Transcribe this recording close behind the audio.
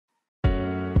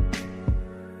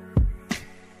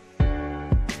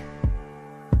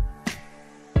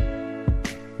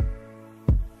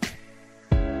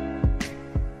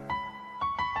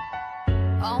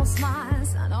all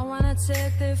smiles. I don't wanna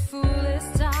take the foolish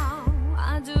time.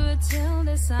 I do it till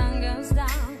the sun goes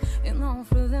down, you know,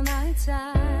 through the night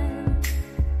time.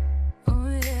 Oh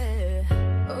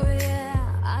yeah, oh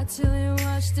yeah. I tell you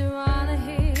what you wanna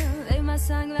hear. Lay my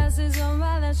sunglasses on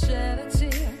while I shed a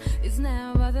tear. It's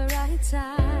never the right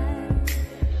time.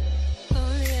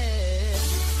 Oh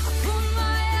yeah. I put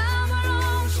my armor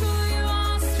on, show you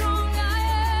how strong I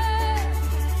am.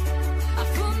 I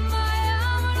put my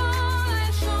armor on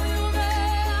and show you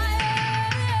that I am.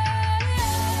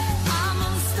 I'm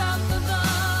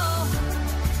unstoppable.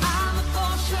 I'm a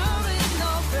Porsche with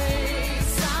no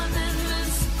brakes. I'm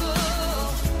invincible.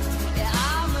 Yeah,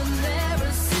 I'm in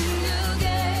every single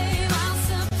game. I'm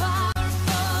so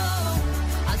powerful.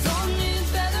 I don't need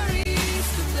batteries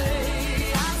to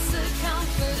play. I'm so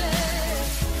confident.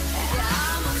 Yeah,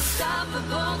 I'm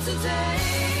unstoppable today.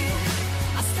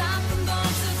 Unstoppable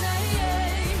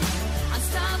today.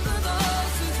 Unstoppable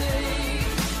today.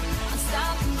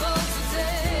 Unstoppable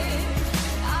today.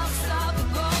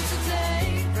 Unstoppable today.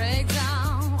 Break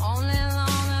down, only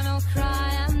alone, I don't cry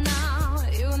I'm now.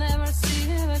 You never see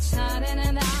what's hiding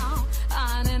it down.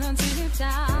 Hiding on deep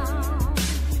down.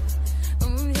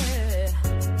 Oh yeah,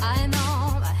 I know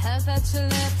I have had to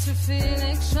let your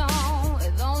feelings show.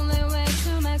 It's the only way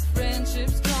to make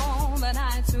friendships grow. But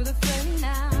I too afraid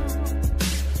now.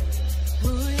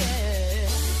 Oh yeah,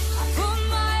 I put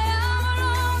my armor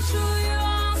on, show you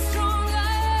how strong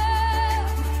I am.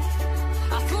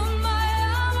 I put my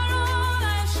armor on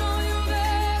and show you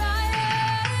that I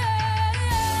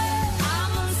am.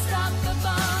 I'm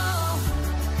unstoppable.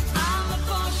 I'm a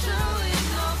Porsche with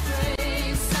no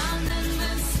brakes. I'm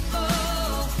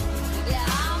invincible. Yeah,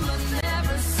 I'm in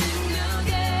every single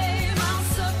game. I'm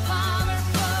so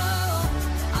powerful.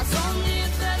 I don't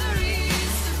need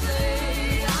batteries to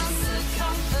play. I'm so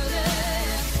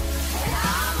confident.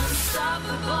 Yeah, I'm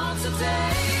unstoppable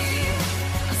today.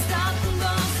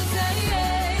 Unstoppable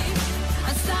today.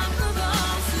 Unstoppable today.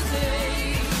 Unstoppable today.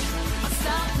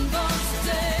 Unstoppable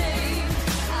today.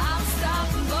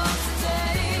 Unstoppable today.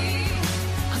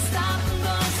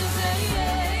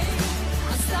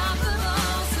 Unstoppable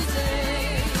today.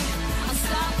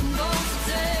 Unstoppable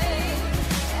today.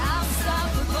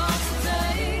 Unstoppable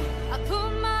today. I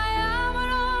put my armor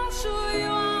on, show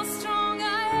you how strong I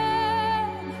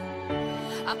am.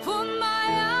 I put my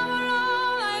armor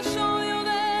on, I show you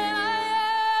that I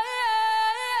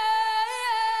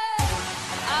am.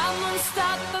 I'm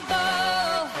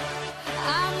unstoppable.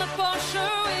 I'm a Porsche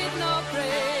with no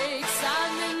brakes.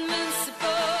 I'm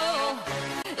invincible.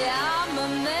 Yeah, I'm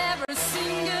in every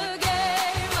single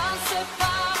game. I'm so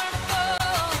powerful.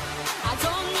 I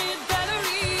don't need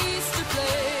batteries to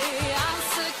play. I'm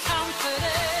so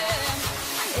confident.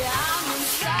 Yeah, I'm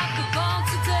unstoppable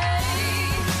today.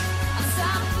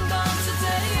 Unstoppable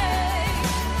today.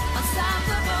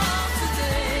 Unstoppable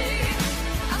today.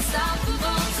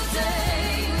 Unstoppable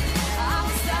today.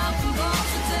 Unstoppable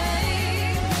today.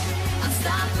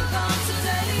 Unstoppable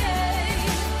today.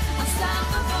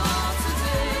 Unstoppable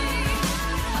today.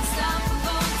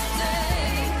 Unstoppable today.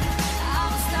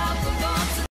 Unstoppable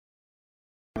today.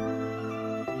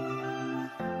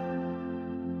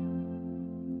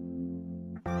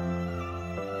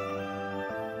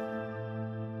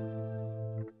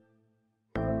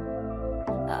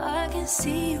 I can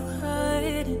see you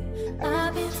hurting.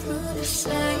 I've been through the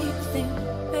same thing.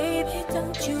 Baby,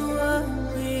 don't you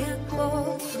worry, I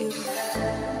got you.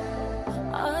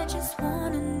 I just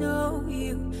wanna know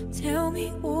you. Tell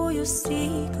me all your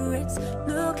secrets.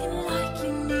 Looking like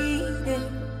you need it.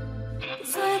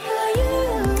 'Cause I got you.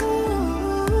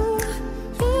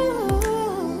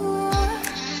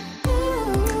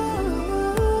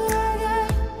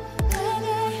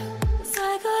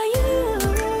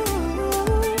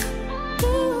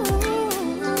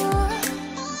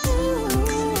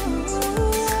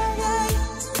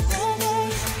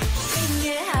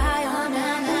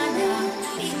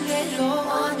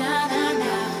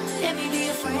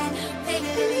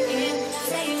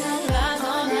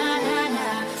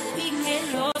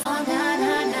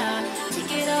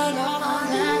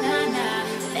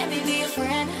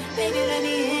 Baby, let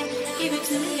me in, give it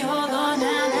to me all, oh,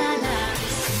 na, na, na.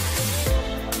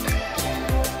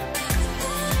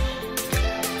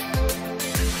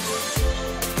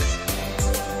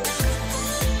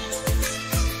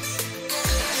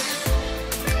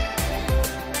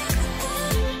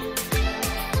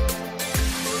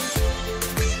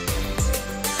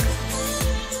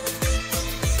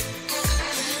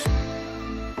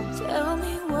 Tell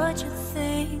me what you're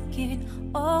thinking,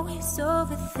 always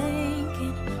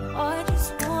overthinking. I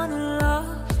just wanna love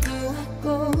you,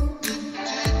 go.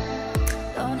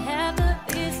 Don't have the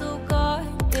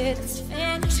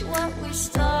we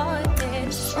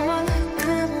started. All I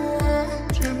ever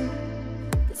wanted,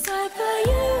 'cause I got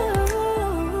you.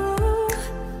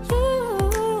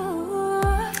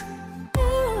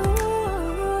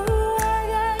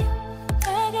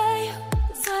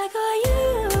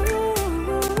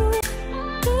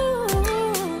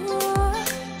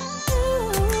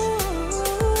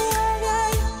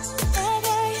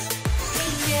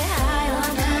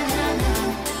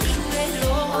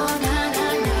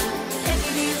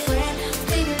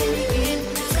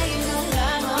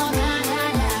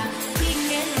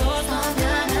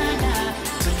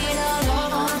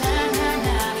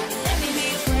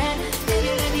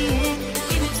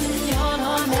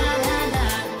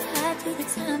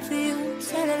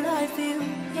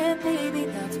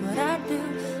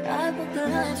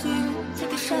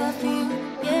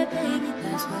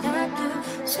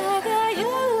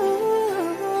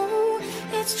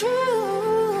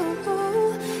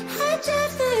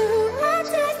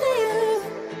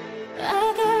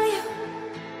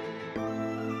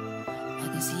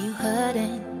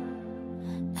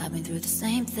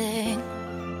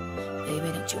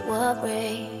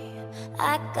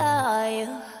 I got you.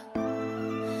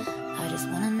 I just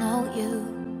wanna know you.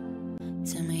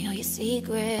 Tell me all your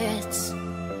secrets.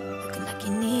 Looking like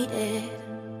you need it.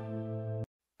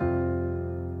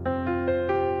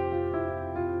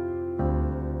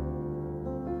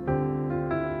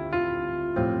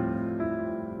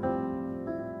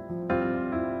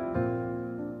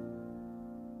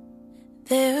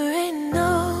 There ain't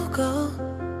no gold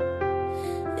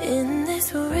in this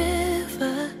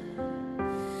river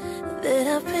that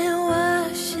I've been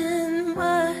washing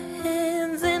my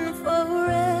hands in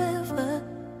forever.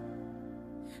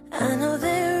 I know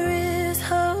there is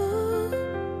hope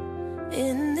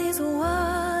in these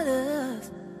waters,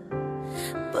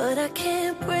 but I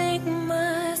can't bring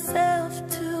myself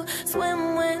to swim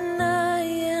when I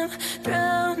am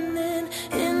drowning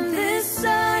in this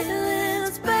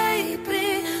silence. Baby,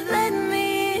 let me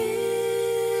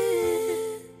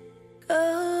in. Go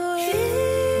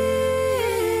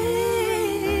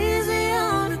easy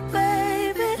on me,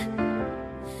 baby.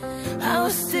 I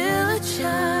was still a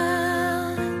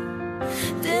child,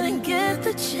 didn't get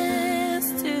the chance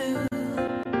to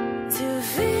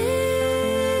feel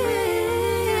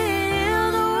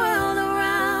the world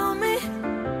around me.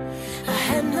 I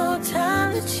had no time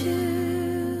to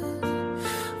choose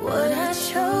what I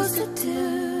chose to do.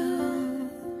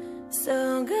 So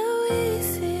go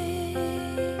easy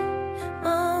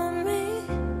on me,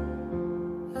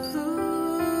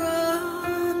 ooh,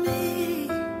 on me.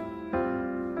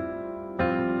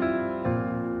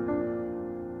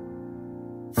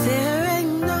 There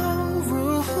ain't no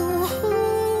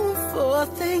room for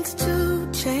things to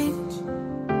change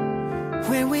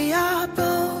when we are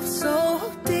both so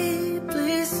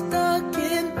deeply stuck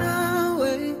in our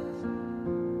ways.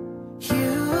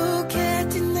 You can't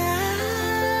deny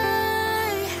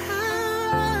how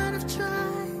I've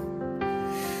tried.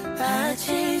 I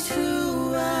changed who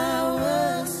I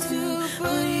was to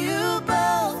put you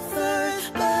both first,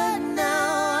 but now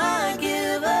I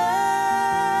give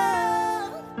up.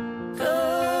 Go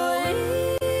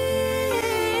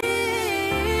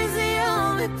easy on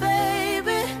me,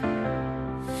 baby.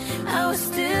 I was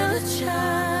still a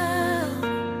child,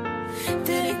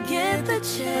 didn't get the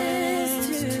chance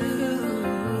to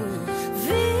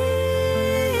feel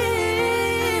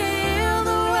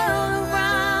the world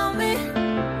around me.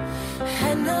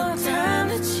 Had no time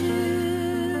to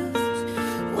choose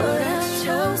what I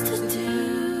chose to do.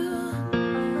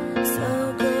 So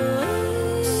go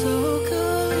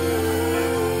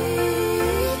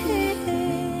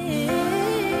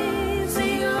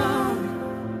easy on me.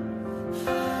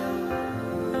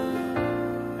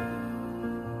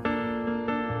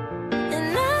 And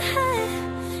I had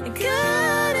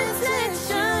good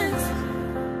intentions,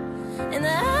 and I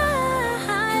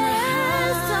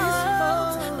had some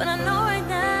faults, but I know right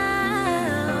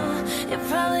now it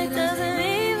probably doesn't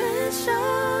even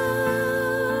show.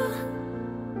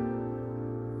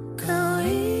 Go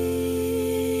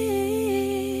easy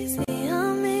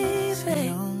on me,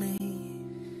 baby.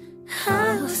 I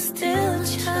was still a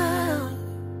child,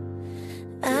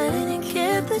 I didn't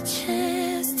get the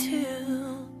chance to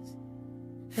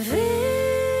feel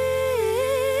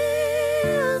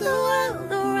the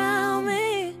world around me.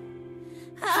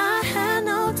 I had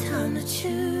no time to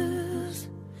choose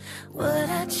what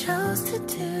I chose to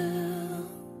do.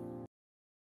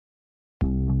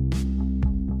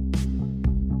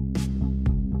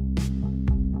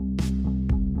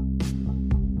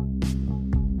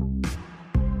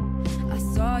 I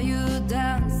saw you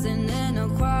dancing in a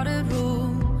crowded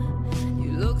room.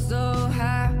 You look so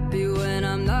happy when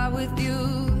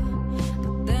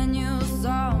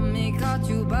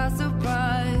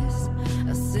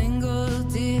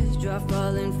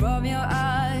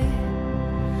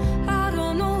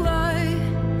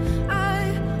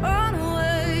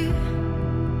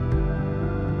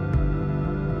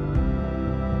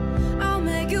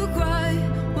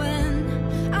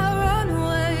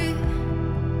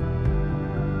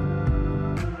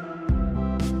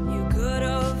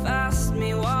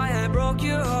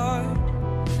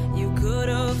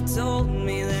told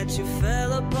me that you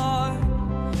fell apart,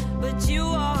 but you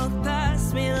walked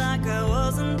past me like I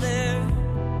wasn't there,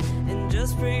 and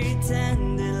just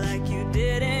pretended like you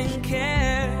didn't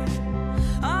care.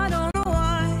 I don't know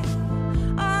why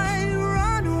I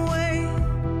run away.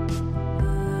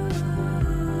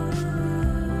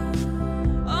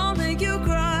 I'll make you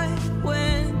cry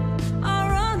when I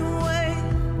run away.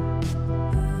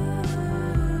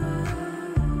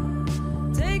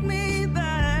 Take me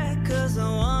back, 'cause I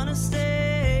wanna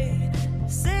stay.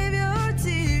 Save your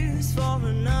tears for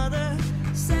another.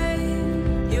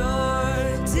 Save your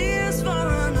tears for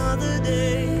another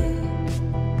day.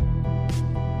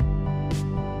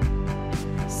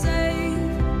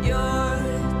 Save your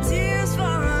tears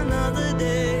for another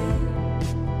day.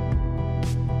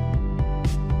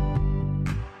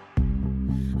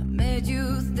 I made you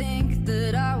think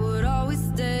that I would always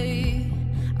stay.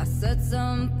 I said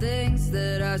some things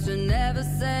that I should never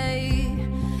say.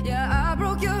 Yeah, I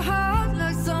broke your heart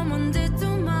like someone did to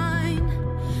mine,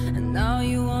 and now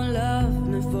you won't love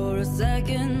me for a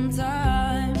second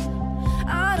time.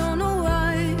 I don't know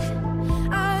why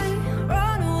I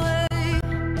run away.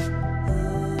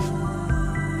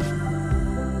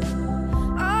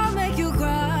 I'll make you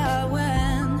cry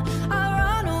when I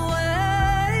run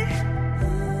away.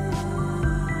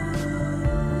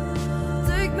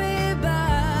 Take me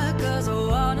back, 'cause I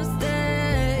wanna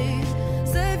stay.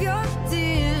 Save your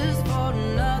tears for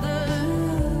another.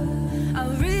 I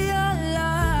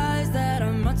realize that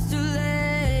I'm much too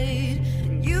late,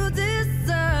 and you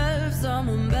deserve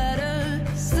someone better.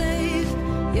 Save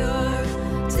your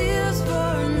tears for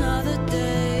another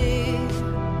day.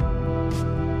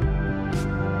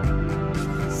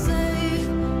 Save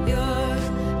your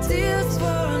tears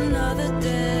for another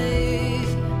day.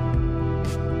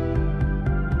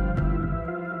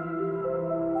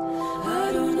 I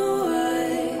don't know why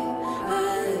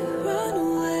I run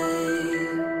away.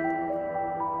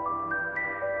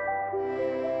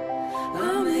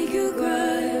 I'll make you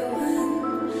cry when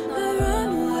I run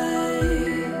away.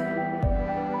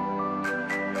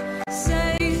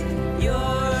 Save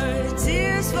your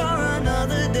tears for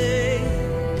another day.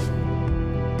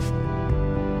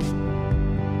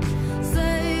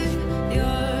 Save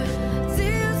your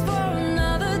tears for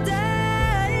another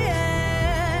day.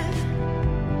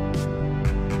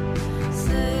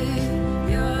 Save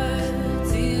your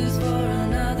tears for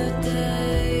another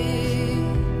day.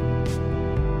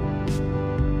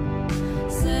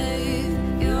 Save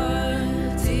your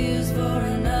tears for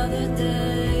another day.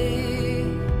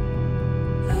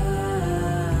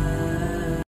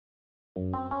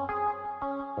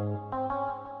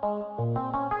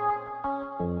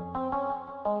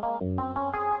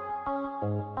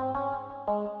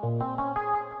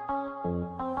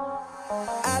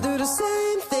 I do the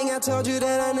same thing I told you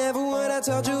that I never would. I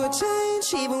told you I'd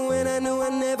change, even when I knew I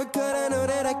never could. I know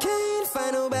that I can't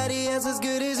find nobody else as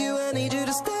good as you. I need you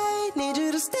to stay, need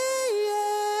you to stay.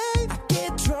 I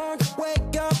get drunk,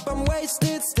 wake up, I'm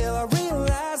wasted. Still I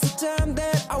realize the time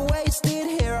that I wasted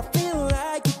here. I feel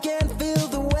like you can't feel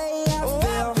the way I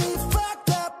feel. I'd be fucked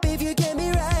up if you get me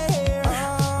right here.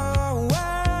 Oh,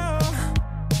 wow.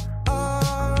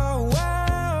 Oh,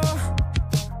 wow.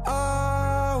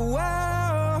 Oh,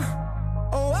 wow.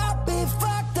 Oh, I'll be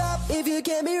fucked up if you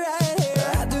get me right here.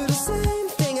 I do the same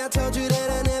thing I told you that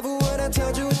I never would. I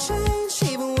told you I'd change,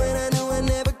 even when I knew I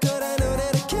never could. I know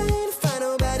that I can't find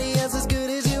nobody else as good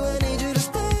as you. I need you to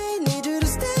stay, need you to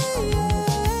stay.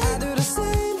 I do the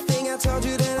same thing I told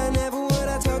you that I never would.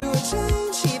 I told you I'd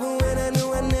change, even when I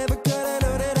knew I never could. I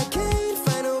know that I can't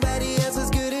find nobody else as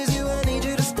good as you. I need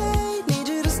you to stay, need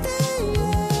you to stay.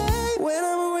 When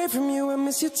I'm away from you, I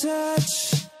miss your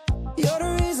touch. You're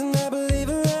the reason I believe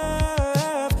in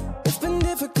love. It's been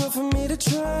difficult for me to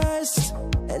trust,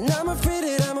 and I'm afraid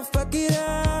that I'ma fuck it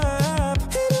up.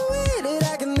 Ain't no way that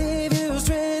I can leave you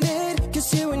stranded,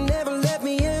 'cause you would never left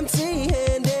me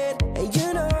empty-handed. And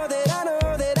you know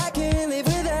that I can't live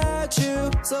without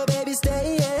you. So baby,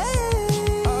 stay.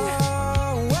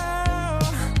 Oh, wow.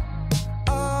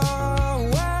 Oh,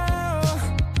 wow.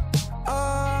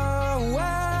 Oh,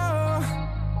 wow.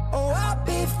 Oh, I'll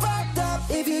be fucked up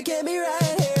if you get me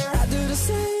right here. I do the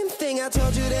same thing I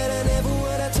told you that I never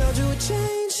would. I told you I'd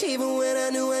change, even when I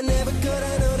knew I never could.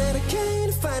 I know that I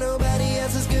can't find nobody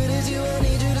else as good as you. I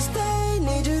need you to stay,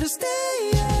 need you to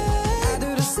stay. I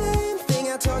do the same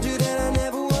thing I told you that I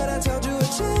never would. I told you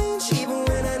I'd change, even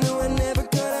when I knew I never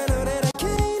could. I know that I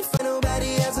can't find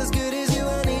nobody else as good as you.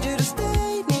 I need you to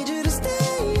stay, need you to stay.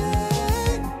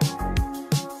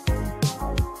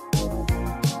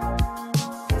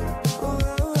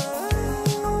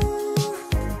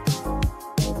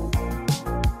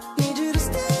 Need you to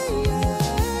stay.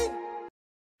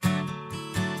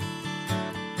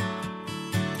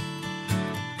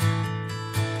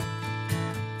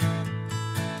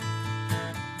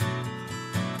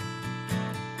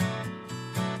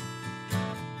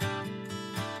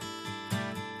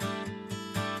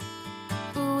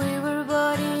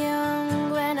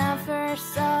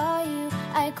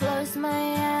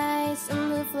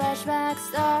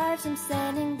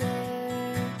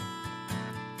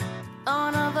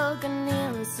 on a Vulcan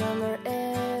in summer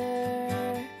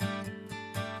air.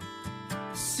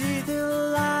 See the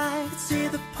lights, see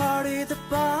the party, the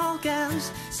ball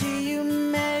gowns. See you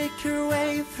make your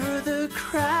way through the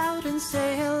crowd and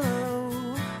say hello.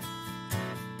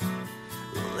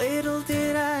 Little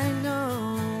did I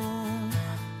know,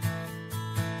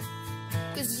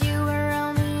 'cause you were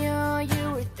Romeo,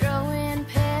 you were throwing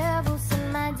pebbles,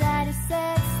 and my daddy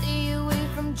said stay away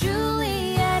from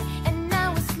Juliet. And I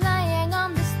was lying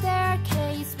on the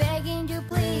staircase begging you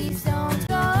please don't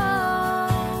go.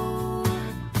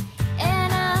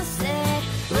 And I said,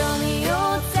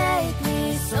 Romeo, take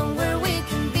me somewhere we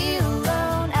can be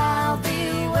alone. I'll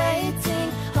be waiting,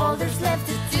 all there's left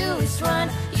to do is run.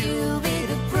 You'll be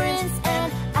the prince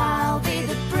and I'll be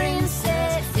the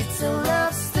princess. It's a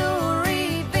love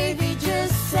story, baby,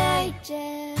 just say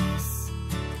yes.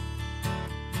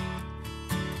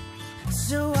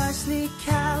 so I sneak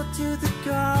out to the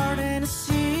garden to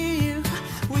see you.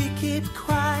 We keep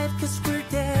quiet 'cause we're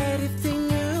dead if they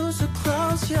knew, so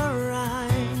close your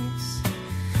eyes.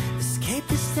 Escape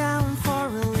this town for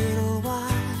a little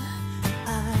while.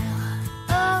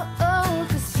 Oh, oh,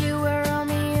 'cause you were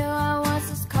Romeo, I was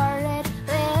a scarlet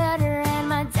letter. And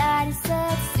my daddy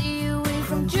said stay away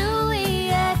from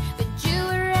Juliet. But you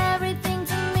were everything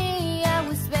to me, I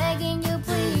was begging you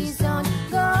please don't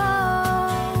go.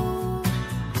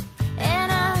 And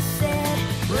I said,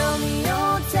 Romeo,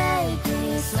 take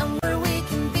me somewhere we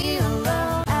can be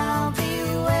alone. I'll be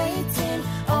waiting,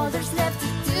 all there's left to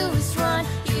do is run.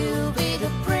 You'll be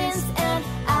the prince and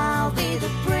I'll be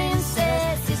the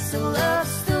princess. It's a love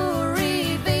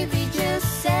story, baby, just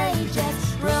say yes.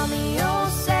 Romeo,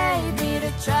 save me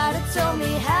to try to tell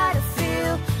me how to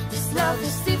feel. This love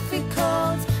is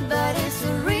difficult, but it's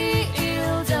so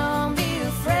real. Don't be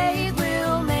afraid,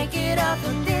 we'll make it up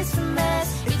in this mess.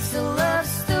 It's a love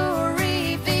story,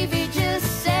 baby, just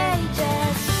say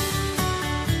yes.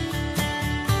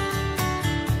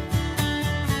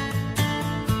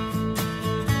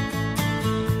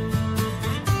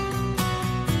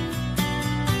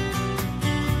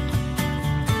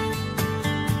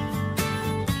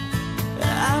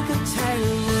 I got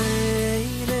tired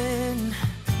waiting,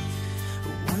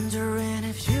 wondering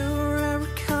if you were ever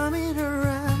coming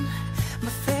around.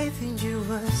 My faith in you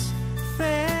was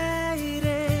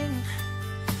fading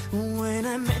when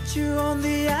I met you on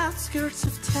the outskirts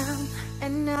of town.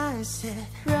 And I said,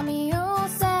 Romeo,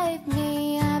 save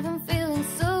me, I've been feeling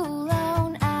so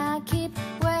alone. I keep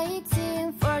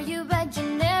waiting for you, but you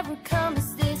never come. Is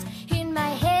this in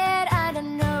my head? I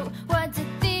don't know what to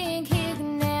think. He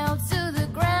nailed to the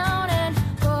ground and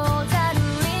pulled out a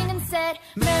ring and said,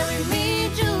 marry me,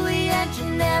 Juliet, you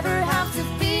never have to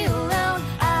be alone.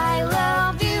 I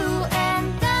love you and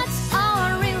that's all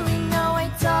I really know. I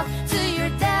talk to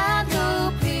your dad, go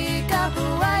pick up a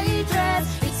white dress.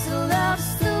 It's a love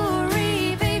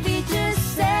story, baby, just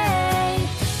say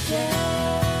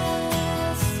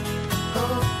yes. Oh,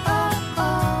 oh, oh.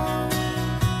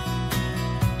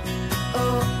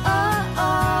 Oh, oh,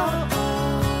 oh, oh.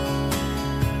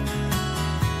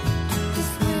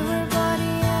 'Cause we were both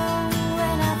young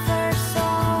when I first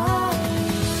saw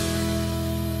you.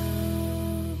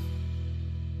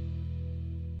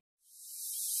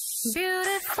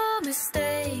 Beautiful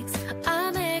mistakes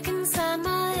I make inside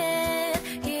my head.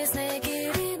 He's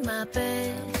naked in my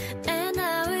bed, and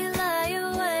I will lie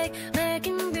awake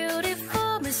making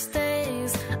beautiful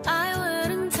mistakes. I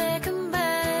wouldn't take them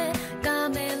back. Got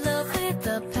me in love with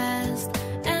the past,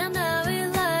 and I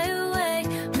will lie awake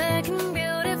making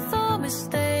beautiful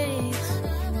mistakes.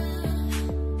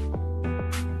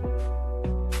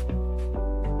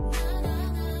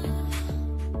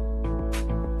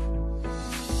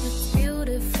 It's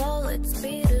beautiful, it's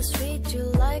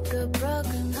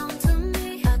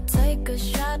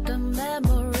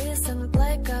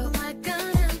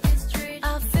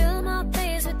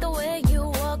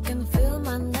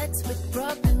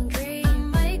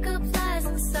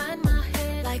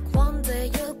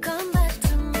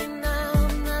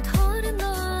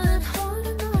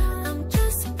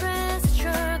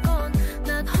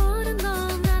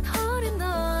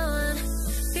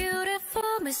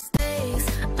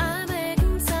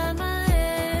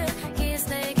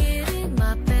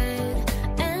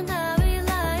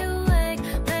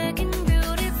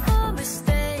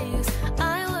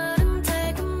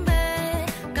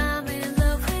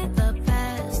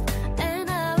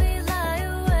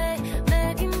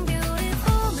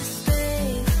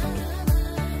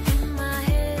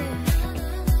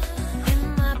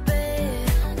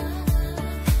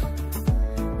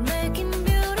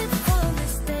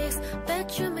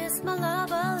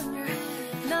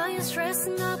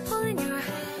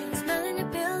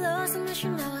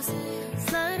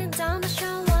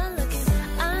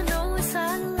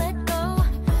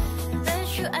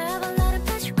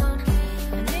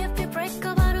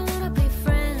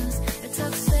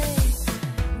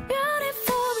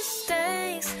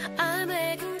I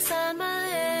make him turn my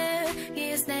head.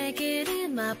 He's naked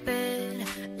in my bed,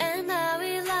 and now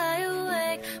we lie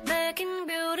awake, making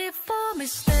beautiful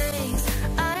mistakes.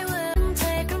 I wouldn't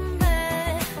take him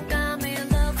back. Got me in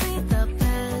love with the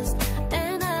past,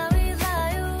 and now we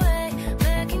lie awake,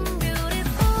 making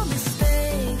beautiful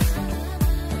mistakes.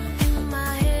 In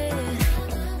my head,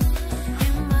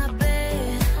 in my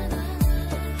bed,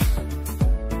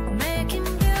 making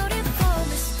beautiful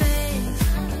mistakes.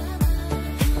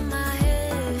 In my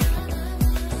head,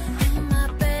 in my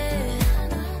bed,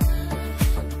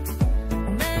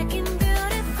 making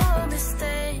beautiful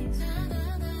mistakes.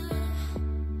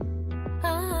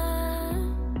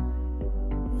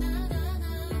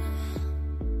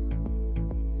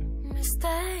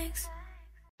 Mistakes.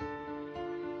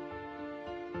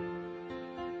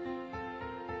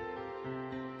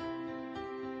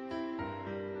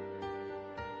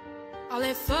 I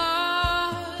let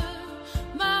fall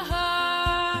my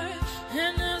heart,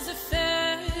 and as a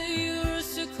failure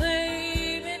to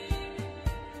claim it,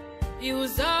 it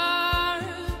was ours,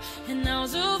 and now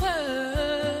it's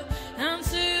over.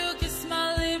 Until you kiss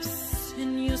my lips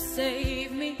and you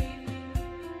save me.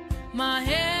 My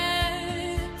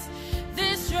hands,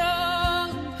 they're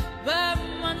strong, but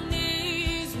my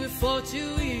knees will fall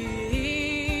too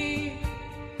weak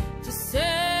to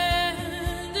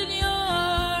stand in your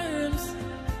arms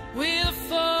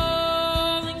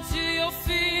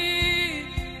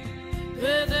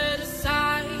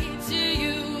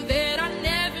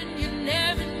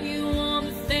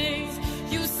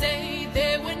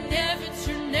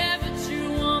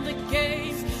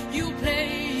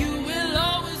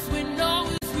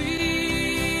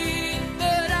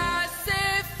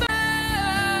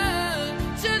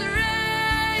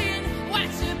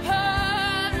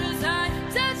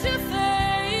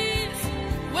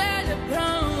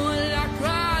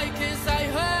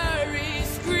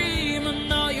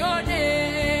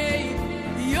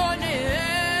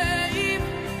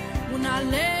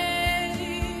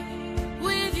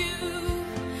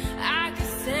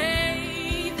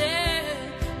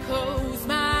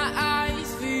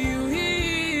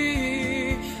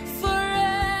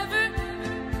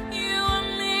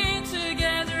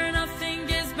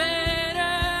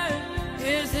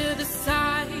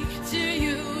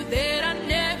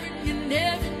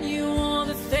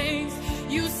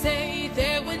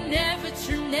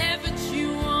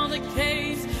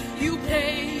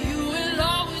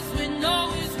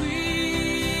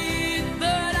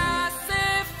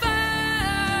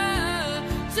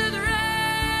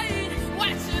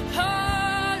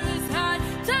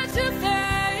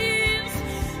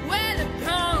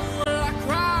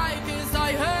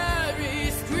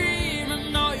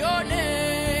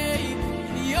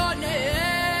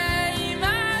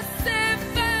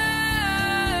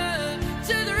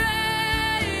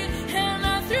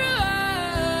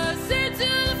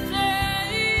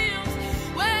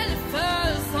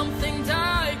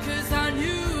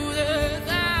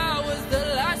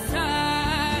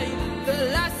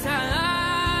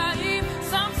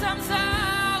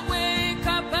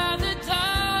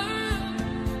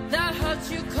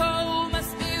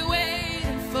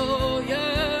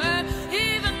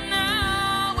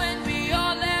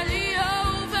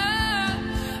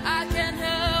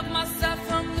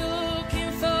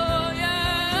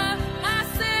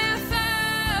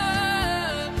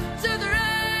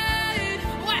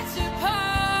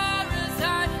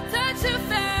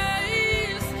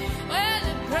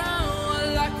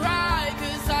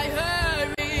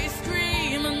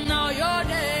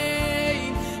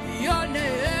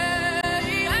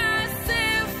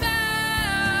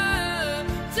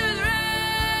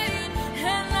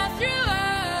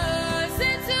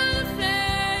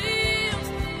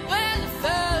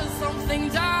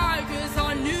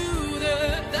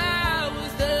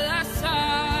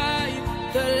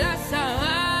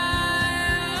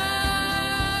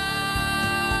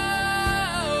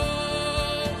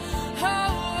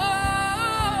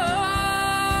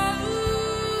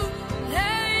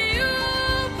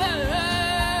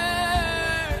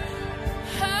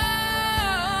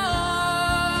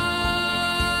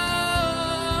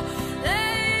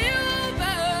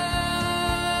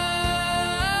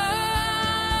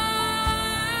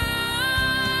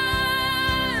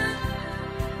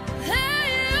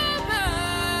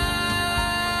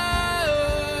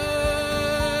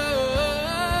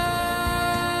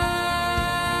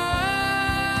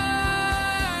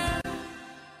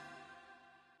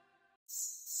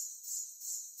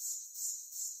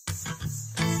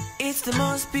It's the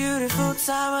most beautiful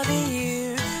time of the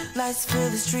year. Lights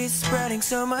fill the streets, spreading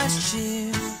so much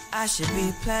cheer. I should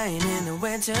be playing in the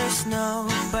winter snow,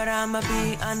 but I'ma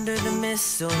be under the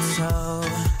mistletoe.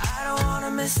 I don't wanna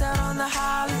miss out on the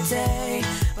holiday,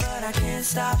 but I can't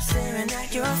stop staring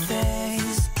at your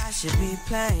face. I should be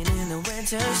playing in the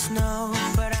winter snow,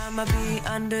 but I'ma be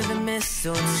under the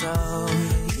mistletoe.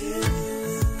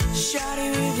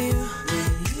 Shawty with you,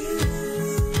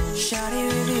 shawty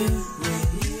with you,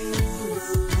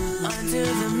 under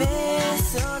the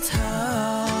mistletoe.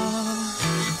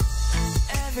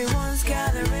 Everyone's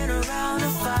gathering around the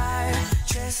fire,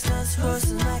 chestnuts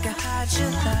roasting like a hot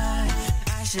July.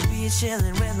 I should be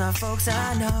chilling with my folks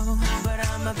I know, but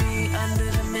I'ma be under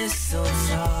the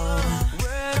mistletoe.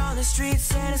 Word on the street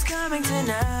said it's coming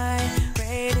tonight.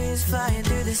 Rain is flying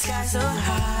through the sky so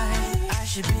high. I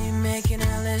should be making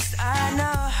a list, I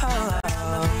know.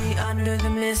 I'ma be under the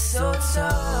mistletoe.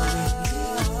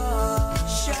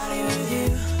 Shawty with you,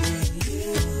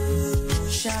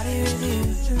 shawty with you,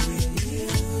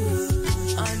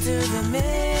 under the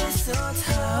mistletoe.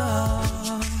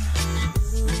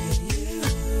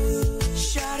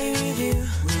 Shawty with you,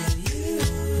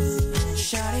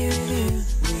 shawty with you,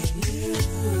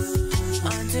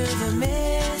 under the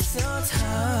mistletoe.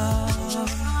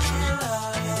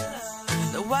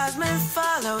 The wise men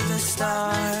follow the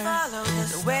star,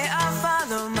 the way I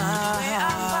follow my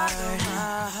heart,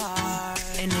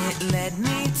 and it led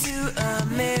me to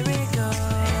America.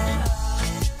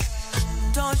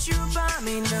 Don't you buy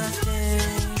me nothing,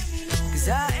 'cause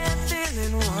I am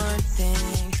feeling one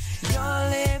thing. Your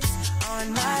lips on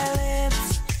my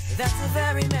lips, that's a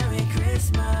very Merry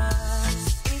Christmas.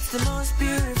 It's the most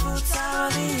beautiful time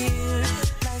of the year.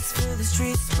 Lights fill the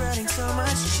streets, spreading so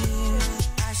much cheer.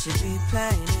 I should be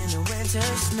playing in the winter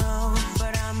snow,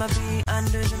 but I'ma be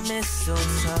under the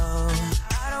mistletoe.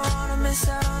 I don't wanna miss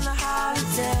out on the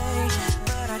holiday,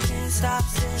 but I can't stop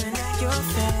staring at your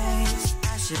face.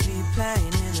 I should be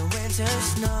playing in the winter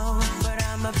snow, but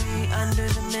I'ma be under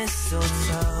the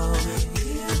mistletoe.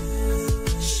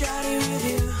 Shawty with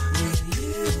you,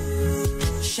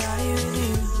 shawty with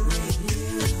you,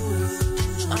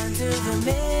 under the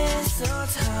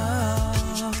mistletoe.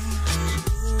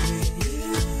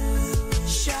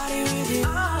 Shawty with you,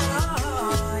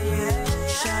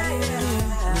 shawty with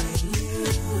you,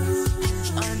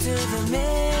 under the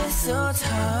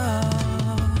mistletoe.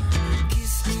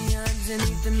 Kiss me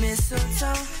underneath the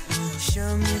mistletoe.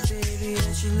 Show me, baby,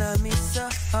 that you love me so.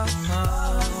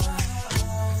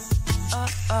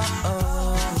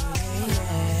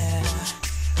 Yeah.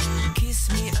 Kiss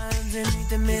me underneath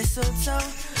the mistletoe.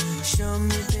 Show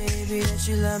me, baby, that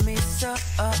you love me so.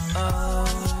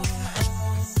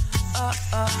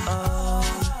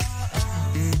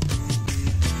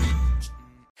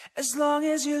 As long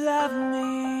as you love me,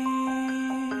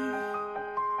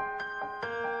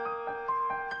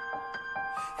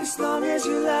 as long as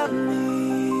you love me,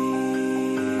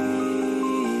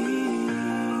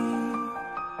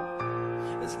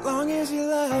 as long as you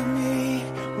love me.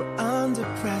 We're under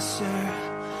pressure,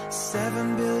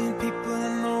 7 billion people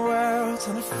in the world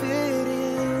trying to fit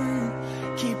in.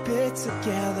 Keep it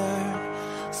together,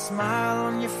 smile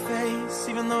on your face,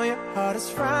 even though your heart is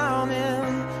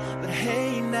frowning. But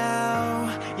hey now,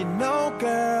 you know,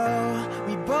 girl,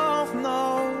 we both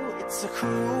know it's a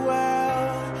cruel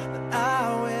world, but I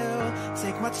will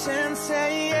take my chance,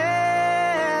 say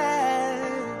yes.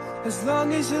 As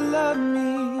long as you love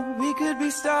me, we could be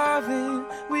starving,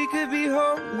 we could be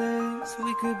homeless,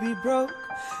 we could be broke.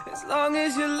 As long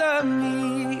as you love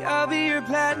me, I'll be your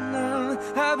platinum,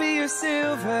 I'll be your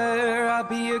silver, I'll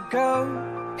be your gold.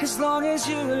 As long as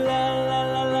you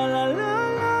love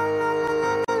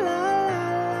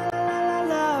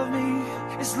me,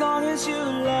 as long as you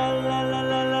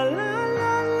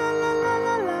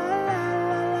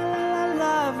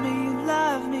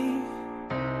love me,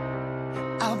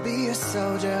 I'll be a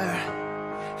soldier,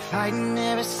 fighting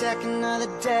every second of the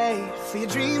day for your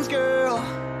dreams, girl.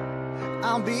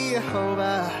 I'll be your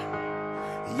hover,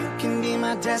 you can be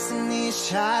my destiny's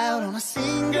child. I'm a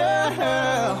single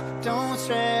girl, don't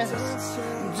stress,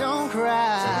 don't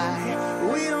cry.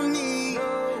 We don't need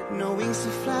no wings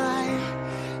to fly,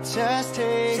 just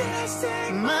take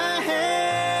my hand.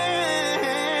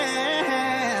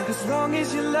 As long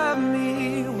as you love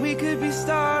me, we could be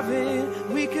starving,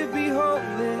 we could be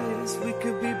hopeless, we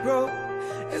could be broke.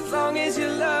 As long as you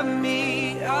love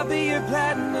me, I'll be your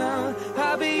platinum,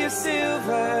 I'll be your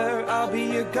silver, I'll be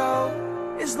your gold.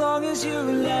 As long as you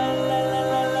love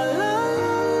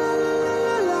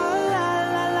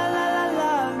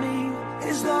me,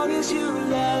 as long as you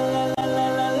love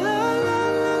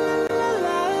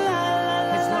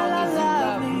me, as long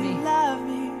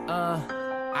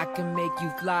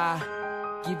fly,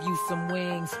 give you some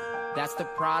wings. That's the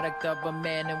product of a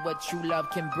man and what true love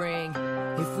can bring.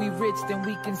 If we rich, then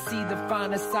we can see the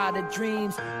finer side of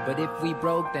dreams. But if we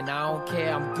broke, then I don't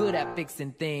care, I'm good at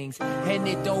fixing things. And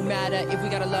it don't matter if we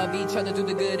gotta love each other through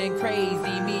the good and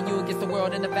crazy. Me and you against the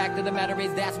world, and the fact of the matter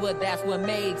is that's what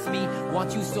makes me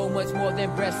want you so much more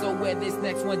than breath. So where this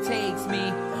next one takes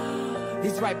me,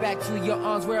 it's right back to your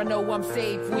arms where I know I'm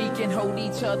safe. We can hold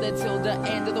each other till the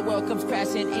end of the world comes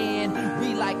crashing in.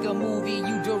 We like a movie,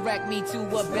 you direct me to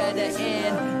a better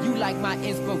end. You like my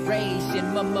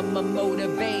inspiration,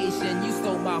 motivation. You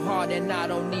stole my heart and I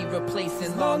don't need replacing.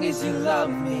 As long as you love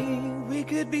me, we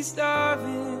could be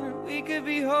starving, we could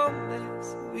be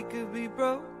homeless, we could be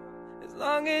broke. As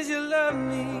long as you love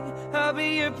me, I'll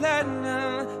be your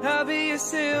platinum, I'll be your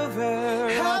silver,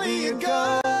 I'll be your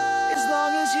gold. As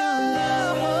long as you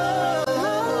love me.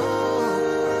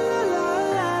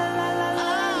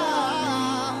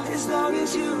 As long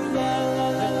as you love.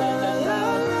 As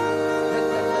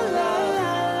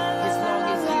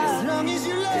long as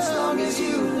you love. As long as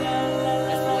you love.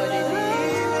 That's what it is.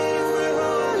 Even if we're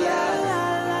wrong, yeah.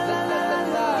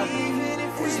 Even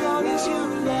if as long as you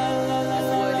love. That's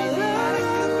what it is. I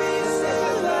could be a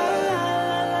silver.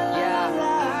 Yeah.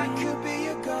 I could be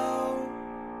your gold.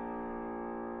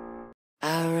 I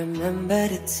remember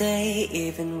the day,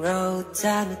 even wrote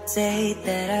down the day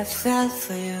that I fell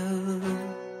for you.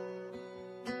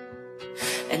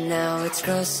 And now it's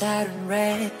crossed out in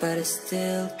red, but I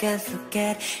still can't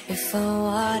forget if I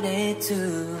wanted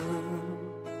to.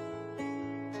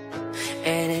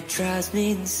 And it drives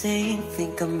me insane,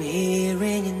 think I'm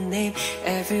hearing your name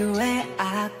everywhere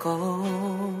I go.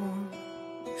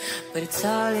 But it's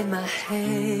all in my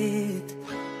head,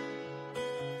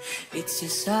 it's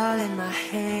just all in my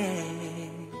head.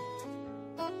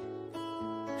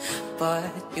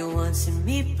 But you won't see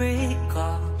me break,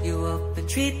 call you up in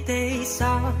 3 days.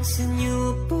 I'll send you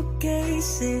a bouquet,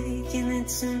 saying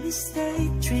it's a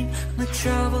mistake. Drink my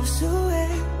troubles away,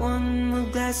 one more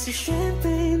glass of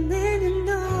champagne, then you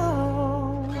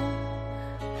know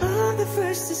I'm the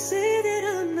first to say that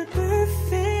I'm not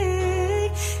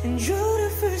perfect, and you're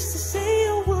the first to say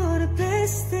I want the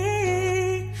best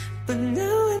thing. But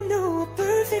now I know a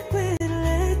perfect way to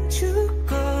let you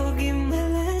go. Give my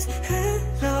last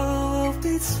hello, hope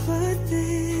it's worth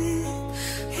it.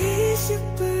 Is you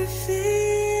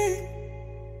perfect?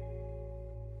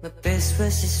 My best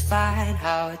was just fine.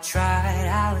 How I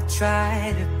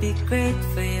tried to be great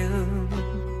for you.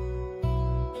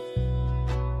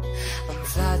 I'm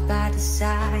flawed by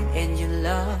design, and you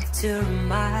love to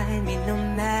remind me no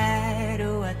matter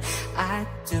what I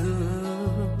do.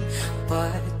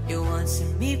 But you won't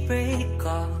see me break,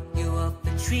 call you up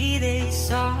in 3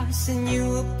 days. I'll send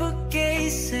you a bouquet,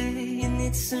 saying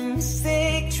it's a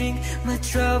mistake. Drink my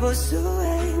troubles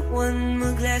away, one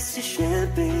more glass of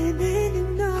champagne, and you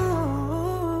know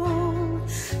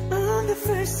I'm the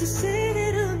first to say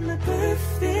that I'm not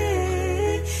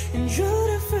perfect, and you're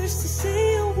the first to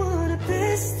say I want the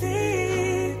best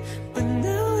thing. But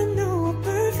now I know a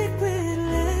perfect way to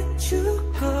let you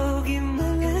go. Give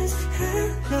my last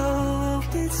hello,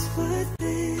 hope it's worth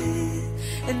it.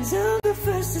 And I'm the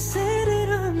first to say that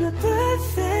I'm not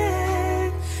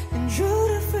perfect, and you're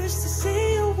the first to say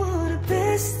I want the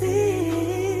best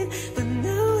thing. But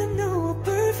now I know a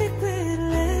perfect way to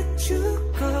let you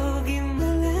go. Give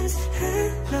my last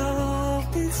hello,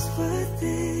 hope it's worth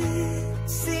it.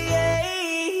 See,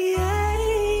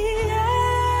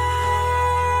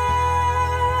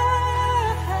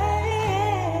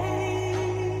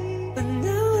 but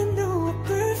now I know a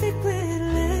perfect way to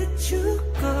let you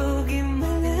go. Give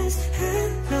my last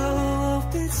hello,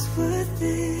 hope it's worth it.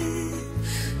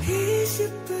 Is you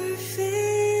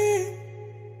perfect?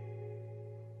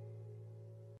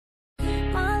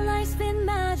 My life's been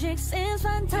magic, seems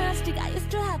fantastic. I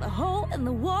used to have a hole in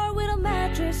the wall with a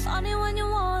mattress. Only when you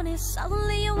want it,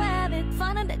 suddenly you have it.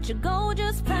 Finding that you go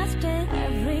just past it.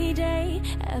 Every day,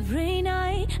 every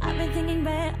night, I've been thinking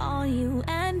where are you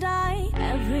and I.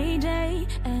 Every day,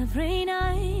 every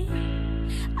night,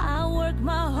 I work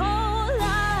my whole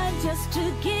life just to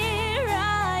get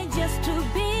right, just to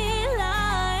be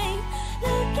like.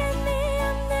 Look at me,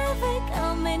 I'm never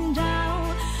coming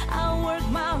down. I work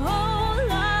my whole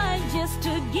life just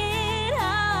to get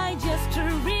high, just to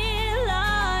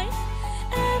realize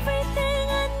everything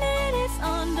I need is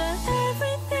under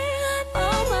everything I need.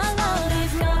 All my love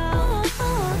is gone.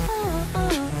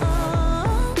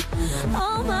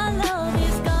 All my love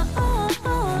is gone.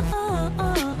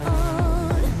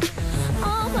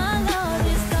 All my love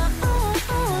is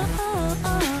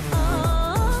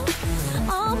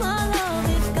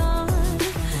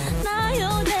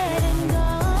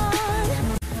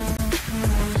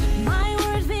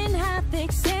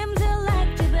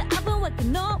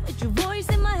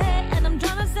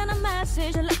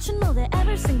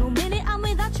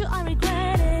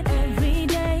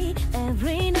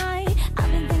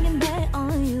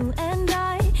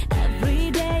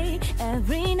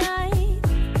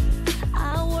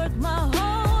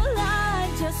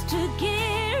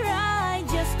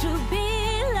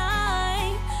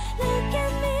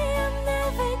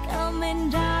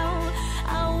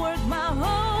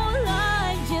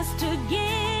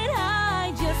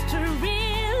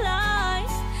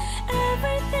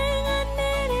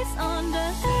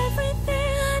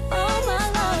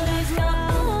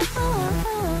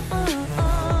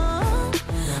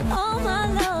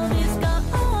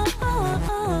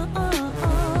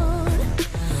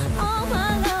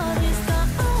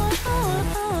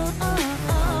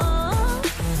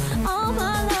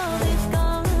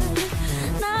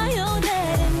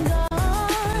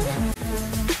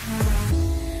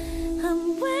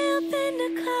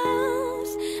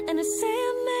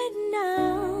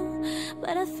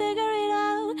but I figure it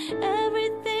out.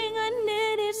 Everything I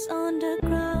need is on the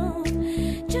ground.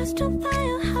 Just to buy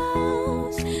a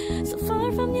house, so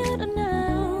far from you to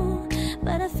know,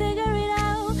 but I figure it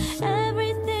out.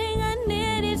 Everything I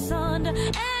need is on the.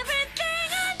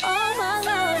 All my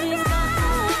love is gone.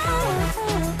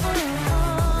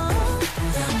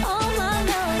 All my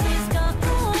love is gone.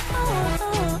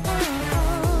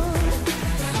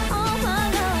 All my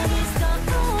love is gone.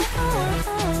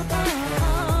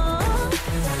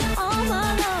 All my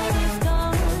love is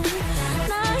gone.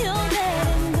 Now you're dead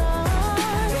and gone.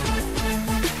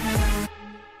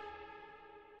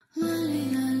 La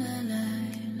la la la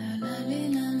la la la la la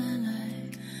la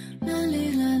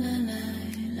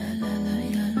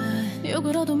la.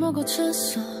 욕을어도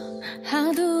먹어쳤어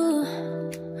하도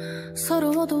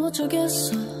서러워도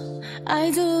어쩌겠어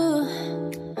I do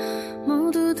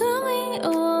모두 다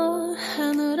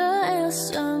미워하느라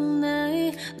애써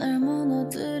날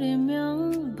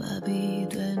무너뜨리면 밥이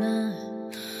되나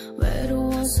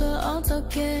외로워서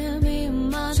어떻게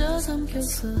미움마저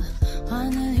삼켰어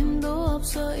화낼 힘도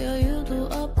없어 여유도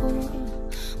없고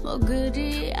뭐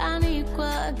그리 안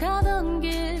이과 가던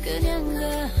길 그냥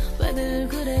가 왜들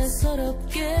그래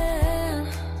서럽게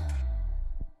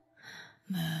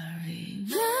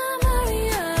Maria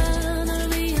Maria 널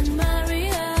위한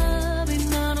Maria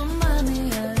빛나는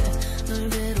맘이야 널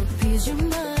괴롭히지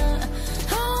마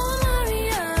Oh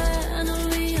Maria 널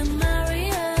위한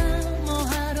Maria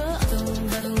뭐하러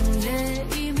아둥바둥해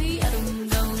이미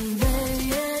아름다운데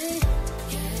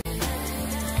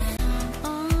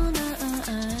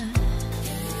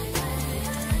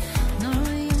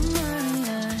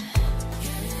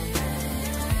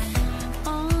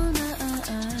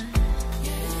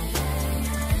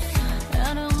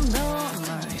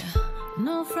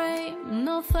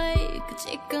No fake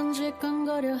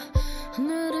찌끈찌끈거려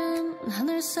하늘은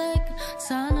하늘색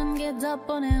사는 게 다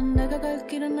뻔해 내가 갈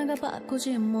길은 내가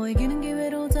바꾸지 뭐 이기는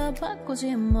기회로 다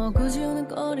바꾸지 뭐 굳이 오는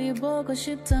거리 보고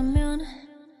싶다면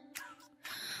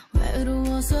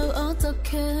외로워서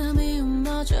어떻게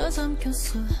미움마저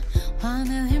삼켰어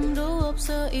화낼 힘도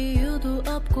없어 이유도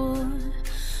없고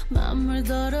맘을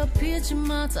더럽히지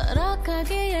마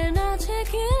타락하기엔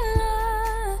아직이라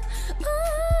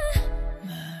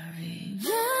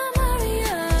Maria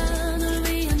널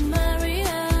위한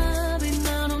Maria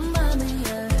빛나는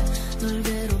맘이야 널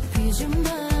괴롭히지 마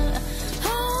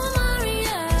Oh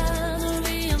Maria 널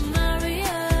위한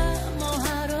Maria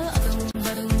뭐하러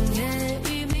아둥바둥해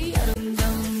이미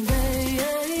아름다운데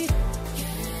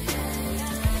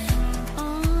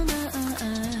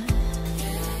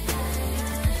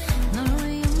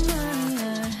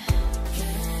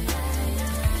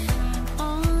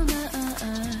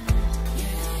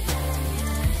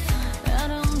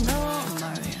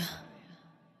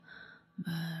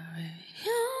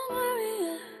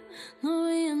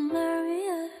널 위한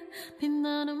Maria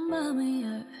빛나는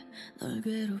맘이야 널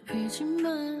괴롭히지 마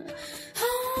Oh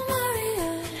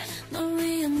Maria 널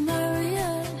위한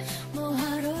Maria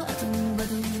뭐하러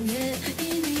아둥바둥해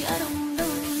이미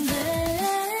아름다운데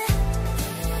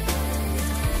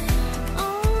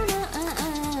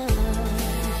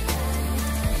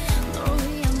널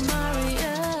위한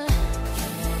Maria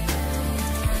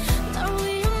널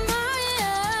위한 Maria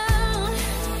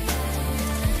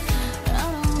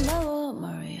아름다워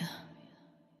Maria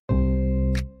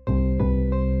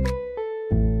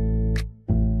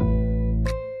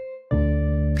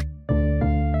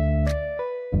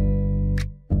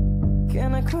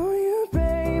Can I call you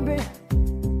baby?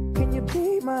 Can you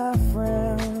be my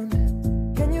friend?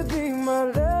 Can you be my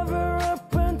lover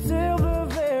up until the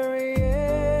very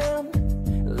end?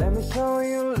 Let me show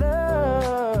you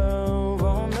love,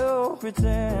 oh no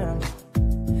pretend.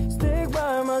 Stick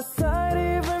by my side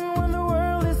even when the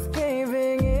world is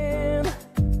caving in.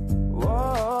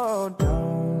 Whoa,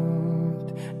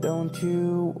 don't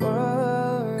you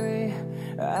worry,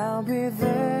 I'll be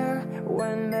there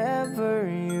whenever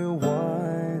you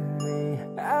want me.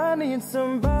 I need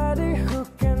somebody who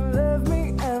can love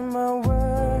me at my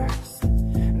worst.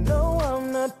 No,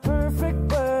 I'm not perfect,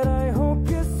 but I hope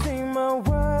you see my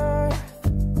worth.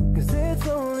 'Cause it's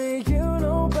only you,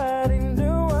 nobody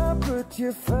knew I put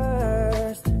you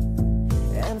first.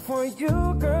 And for you,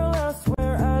 girl, I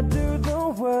swear I do the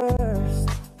worst.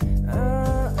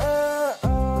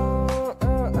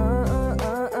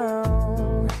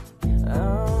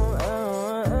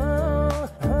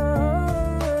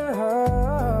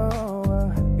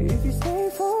 If you stay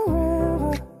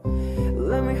forever,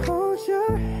 let me hold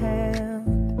your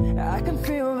hand. I can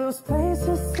feel those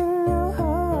places in your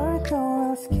heart, no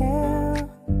else can.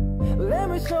 Let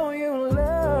me show you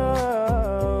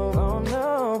love, oh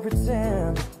no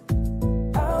pretend.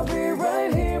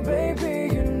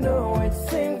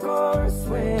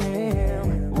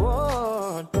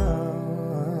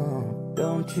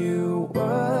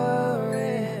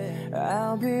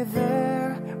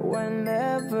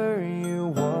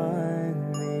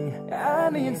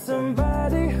 need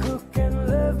somebody who can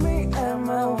love me at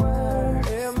my worst.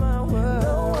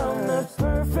 No, I'm not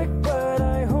perfect, but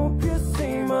I hope you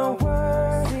see my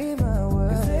worth.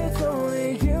 Cause it's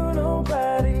only you,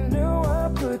 nobody knew I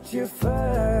put you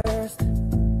first.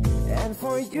 And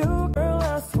for you, girl,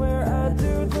 I swear I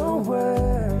do the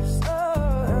worst.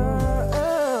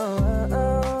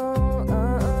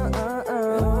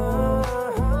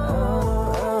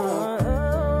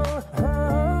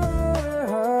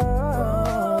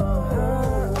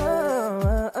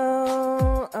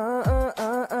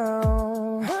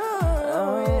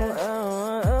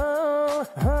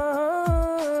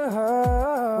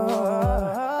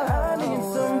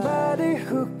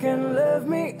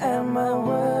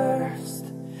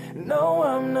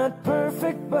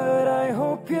 But I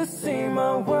hope you see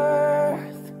my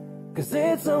worth. Cause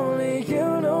it's only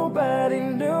you, nobody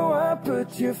knew I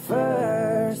put you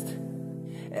first.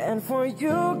 And for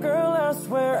you, girl, I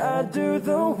swear I do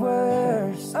the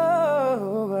worst.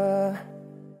 Oh,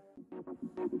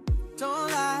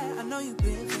 don't lie, I know you've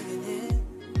been feeling it.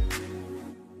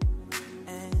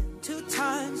 And 2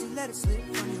 times you let it slip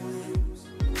from your lips.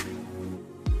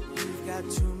 You've got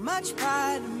too much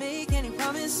pride to make any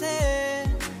promises.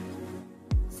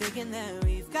 Thinking that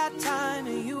we've got time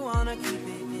and you wanna keep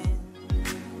it in.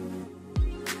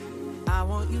 I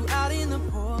want you out in the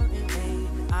pouring rain.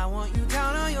 I want you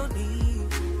down on your knees,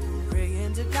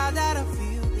 praying to God that I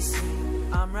feel the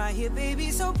same. I'm right here, baby,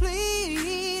 so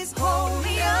please hold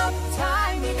me up,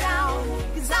 tie me down.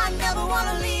 Cause I never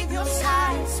wanna leave your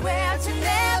side. Swear to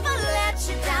never let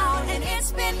you down. And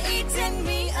it's been eating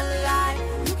me alive.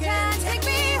 You can't take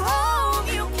me home,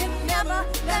 you can never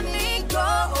let me go.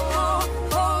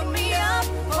 Hold me up,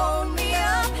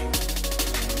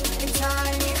 and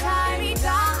tie me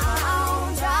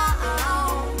down, down.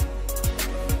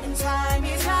 And tie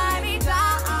me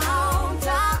down,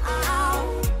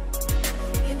 down.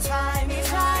 And tie me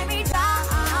down,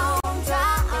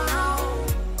 down.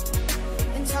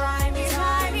 And tie me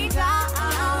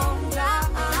down, down.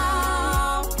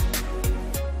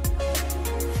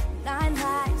 9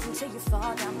 lives until you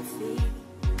fall down my feet.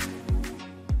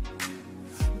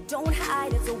 Don't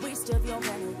hide, it's a waste of your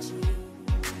energy.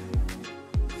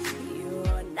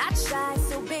 You're not shy,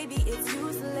 so baby, it's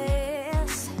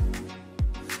useless.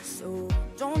 So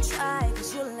don't try,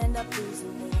 cause you'll end up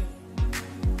losing me.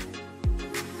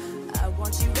 I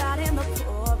want you out in the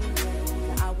pouring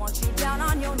rain. I want you down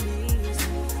on your knees,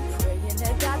 praying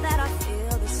to God that I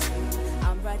feel the same.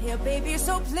 I'm right here, baby,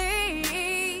 so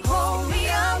please hold me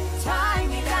up, tie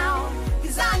me down.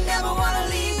 Cause I never wanna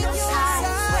leave your side.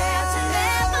 Swear to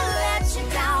never let you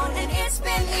down. And it's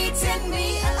been eating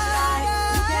me alive.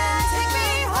 You can't take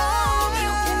me home,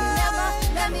 you can never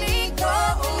let me go.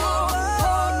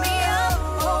 Hold me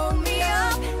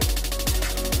up,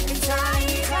 and tie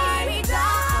me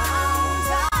down,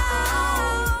 down.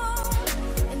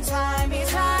 And tie me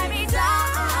down,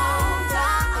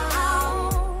 down.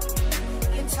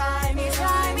 And tie me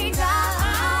down,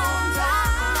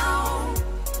 down.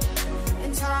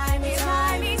 And tie me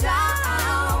down,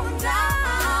 down,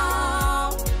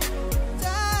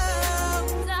 down,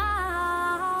 down.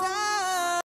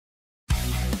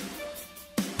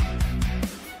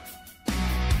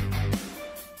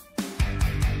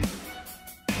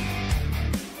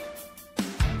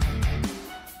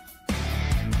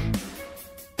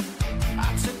 I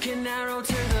took an arrow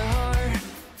to the heart.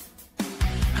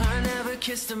 I never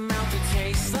kissed a mouth that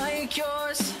tastes like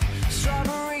yours.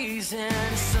 Strawberries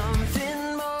and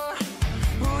something more.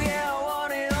 Oh yeah, I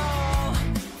want it all.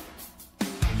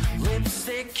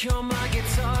 Lipstick on my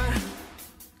guitar.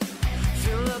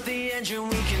 Fill up the engine,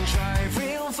 we can drive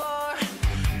real far.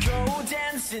 Go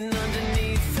dancing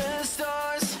underneath the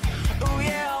stars. Oh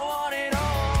yeah, I want it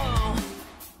all.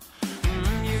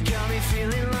 You got me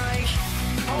feeling like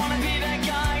I wanna be that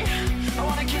guy. I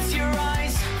wanna kiss your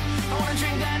eyes. I wanna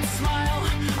drink that smile.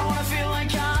 I wanna feel like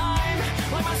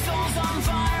my soul's on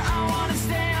fire. I wanna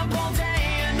stay up all day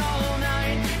and all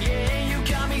night. Yeah, you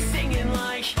got me singing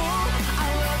like, ooh, I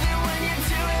love it when you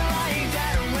do it like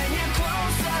that. And when you're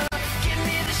closer, give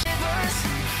me the shivers.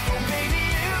 Oh baby,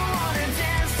 you wanna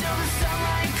dance till the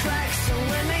sunlight cracks. So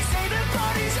when they say the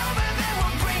party's over, then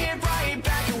we'll bring it right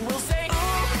back. And we'll say,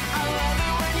 ooh, I love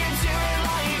it when you do it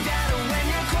like that. And when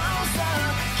you're closer,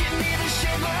 give me the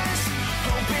shivers.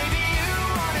 Oh baby, you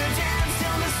wanna dance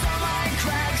till the sunlight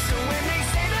cracks. So when they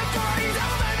say the party's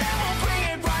over, then we'll bring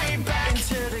it right back.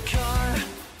 Into the car,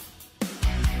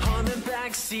 on the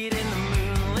backseat in the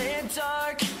moonlit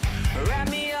dark. Wrap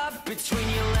me up between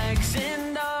your legs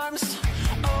and arms.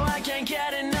 Oh, I can't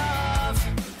get enough.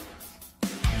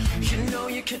 You know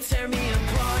you could tear me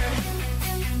apart.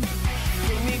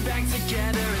 Put back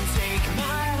together and take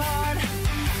my heart.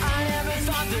 I never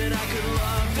thought that I could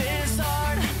love this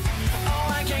hard.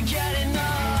 Oh, I can't get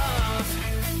enough.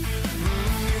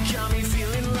 You got me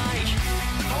feeling like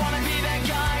I wanna be that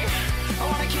guy. I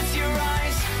wanna kiss your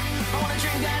eyes. I wanna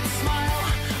drink that smile.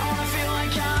 I wanna feel like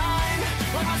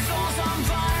my soul's on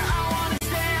fire. I wanna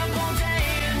stay up all day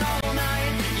and all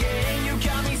night. Yeah, you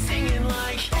got me singing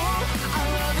like, oh, I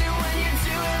love it when you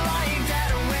do it like that.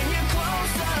 When you're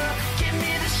closer, give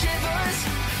me the shivers.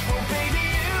 Oh baby,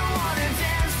 you wanna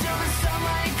dance till the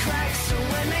sunlight cracks. So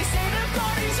when they say the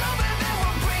party's over, then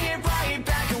we'll bring it right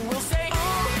back and we'll say,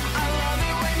 oh, I love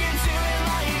it when you do it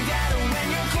like that. When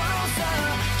you're closer,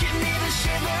 give me the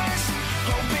shivers.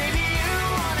 Oh baby, you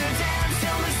wanna dance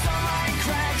till the sunlight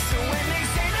cracks. So when they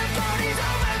say the party's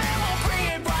over, then we'll bring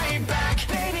it right back.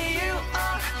 Baby, you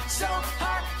are so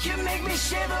hot, you make me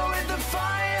shiver with the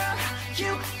fire.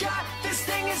 You got this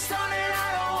thing, it's started, I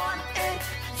don't want it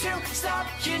to stop.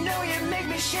 You know you make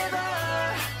me shiver.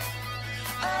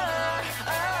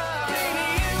 Baby,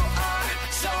 you are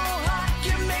so hot,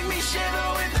 you make me shiver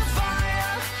with the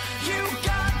fire. You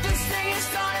got this thing, it's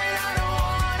started, I don't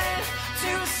want it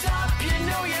to stop. You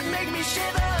know you make me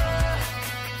shiver.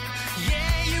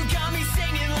 Yeah, you got me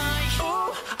singing like,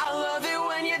 ooh, I love it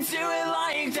when you do it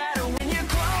like that. When you're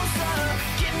closer,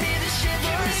 give me the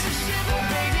shivers. Oh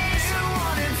baby, you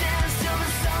wanna dance till the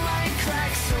sunlight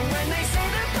cracks. So when they say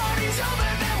the party's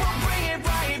over, then we'll bring it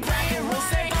right back and we'll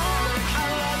say, oh, I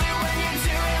love it when you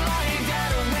do it like that.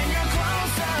 When you're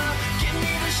closer, give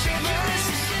me the shivers.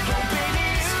 Oh baby,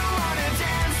 you wanna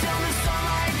dance till the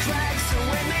sunlight cracks. So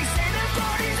when they say the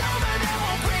party's over, then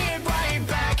we'll bring it right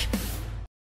back.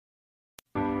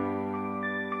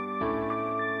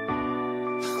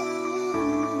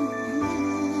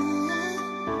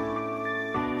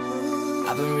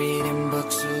 I've been reading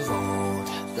books of old,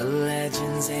 the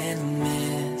legends and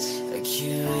myths,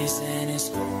 Achilles and his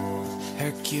gold,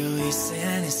 Hercules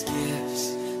and his gifts,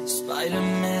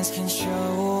 Spider-Man's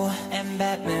control, and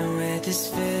Batman with his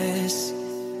fists.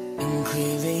 And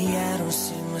clearly I don't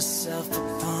see myself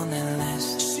upon that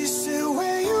list. She said,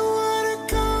 where you wanna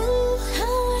go?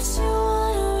 How much you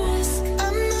wanna risk?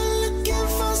 I'm not looking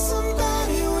for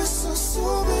somebody with some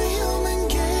superhuman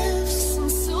gifts, Some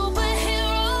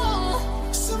superhero.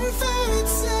 some fairy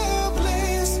tale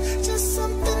bliss, just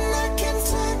something I can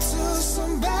turn to,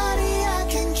 somebody I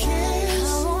can kiss.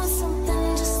 I want something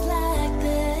just like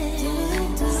this.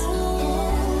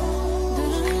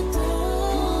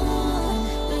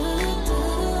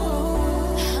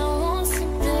 I want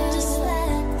something just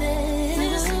like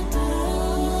this.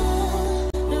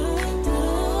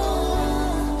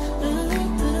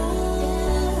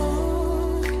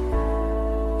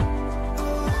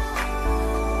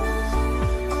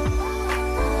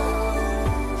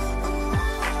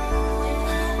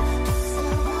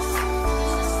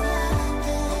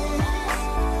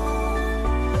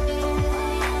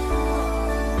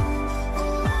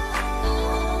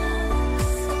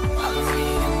 I've been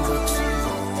reading books of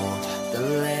old, the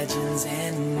legends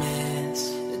and myths,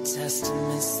 the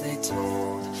testaments they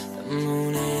told, the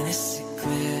moon and its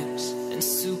eclipse, and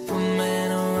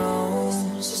Superman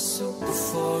arose a suit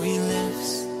before he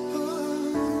lives.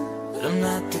 But I'm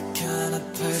not the kind of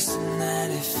person that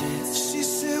it fits. She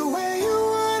said, where you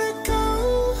wanna go?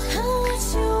 How much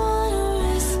you wanna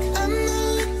risk? I'm not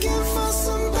looking for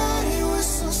somebody with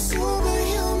some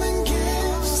superhuman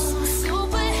gifts, Some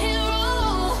superhero.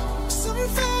 some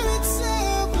fairy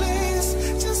tale bliss,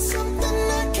 just something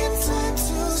I can turn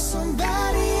to,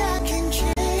 somebody I can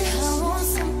kiss. I want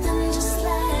something just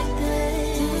like this.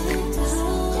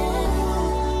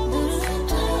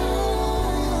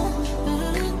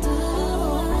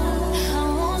 I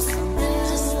want something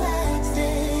just like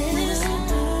this.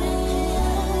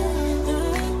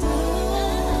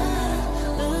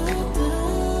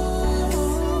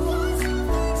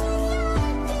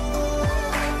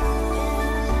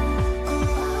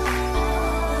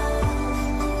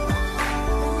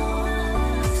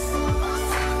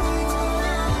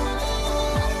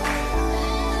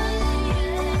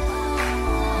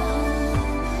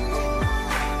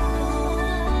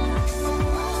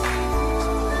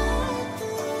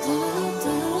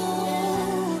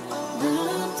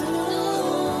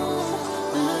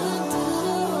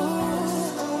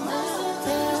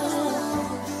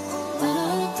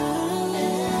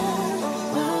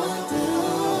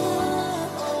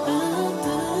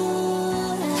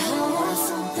 I want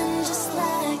something just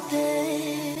like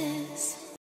this.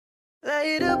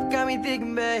 Light up, got me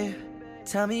thinking, babe.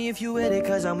 Tell me if you with it,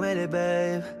 cause I'm with it,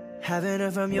 babe. Haven't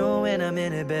heard from you when I'm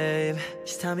in it, babe.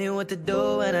 Just tell me what to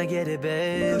do when I get it,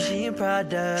 babe. Gucci and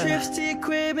Prada, trips to your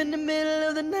crib in the middle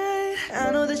of the night.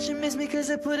 I know that you miss me cause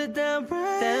I put it down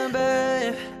right. Damn,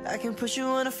 babe, I can put you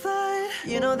on a flight.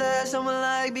 You know that someone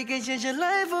like me can change your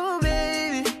life, oh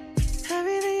baby.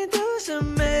 Everything you do is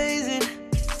amazing.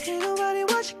 Ain't nobody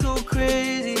watch you go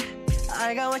crazy.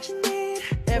 I got what you need.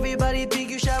 Everybody think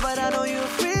you shy, but I know you're a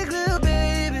freak, little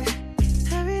baby.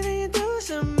 Everything you do is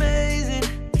amazing.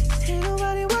 Ain't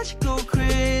nobody watch you go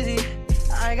crazy.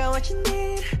 I got what you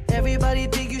need. Everybody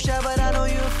think you shy, but I know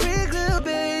you're a freak, little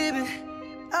baby.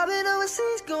 I've been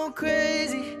overseas going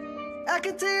crazy. I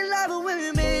can tell you live when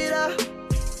we made up.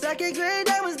 Black and gray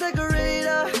diamonds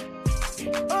decorator.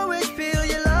 Orange peel,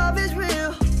 your love is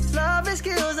real. Love is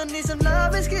skills, I need some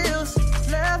love and skills.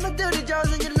 Left my dirty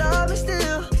jaws and your love is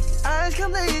still. Eyes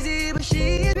come lazy, but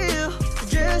she is real.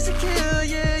 Dress to kill,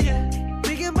 yeah, yeah.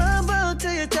 We can bumble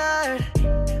till you're tired.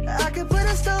 I can put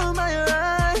a stone by your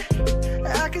eye.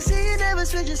 I can see you never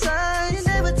switch your side. You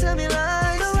never tell me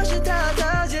lies. Don't rush your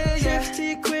ties, yeah, yeah. Trips to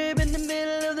your crib in the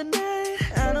middle of the night.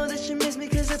 I know that you miss me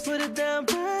cause I put it down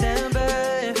right. Damn,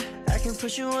 babe, I can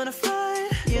put you on a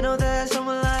flight. You know that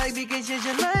someone like me can change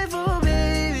your life, oh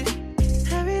baby.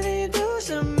 Everything you do is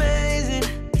amazing.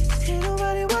 Ain't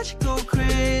nobody watch you go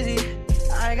crazy.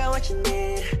 I got what you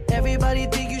need. Everybody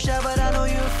think you shy, but I know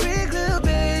you're a freak, little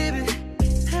baby.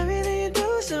 Everything you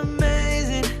do is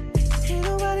amazing. Ain't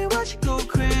nobody watch you go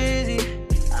crazy.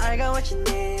 I got what you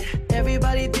need.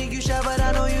 Everybody think you shy, but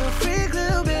I know you're a freak,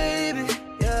 little baby.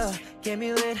 Yeah, get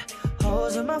me lit.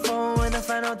 Holes on my phone when I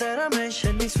find out that I'm rich.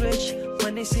 Let me switch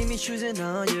when they see me choosing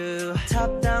on you.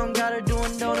 Top down, got her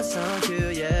doing donuts on you,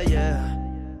 yeah, yeah.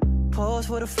 Pose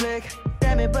for the flick.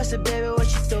 Damn it, busted, baby,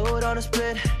 what you throw it on a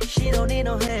split. She don't need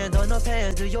no hands or no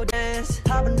pants, do your dance.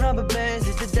 Hopping rubber bands,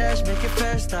 hit the dash, make it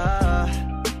faster.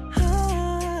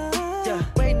 Yeah,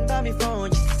 waiting by me phone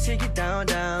just to take it down,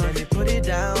 down. Let me put it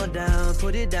down, down,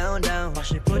 put it down, down.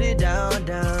 Watch me put it down,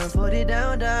 down, put it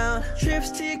down, down.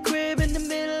 Trips to your crib in the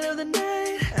middle of the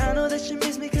night. I know that you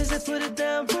miss me cause I put it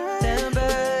down right. Damn,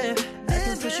 babe, I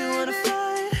can put you on a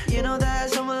flight. You know that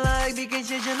someone like me can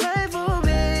change your life, oh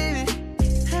baby.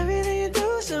 Everything you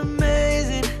do is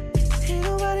amazing. Ain't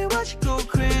nobody watch you go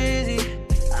crazy.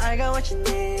 I got what you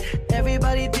need.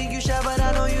 Everybody think you shy, but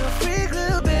I know you're a freak,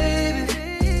 little baby.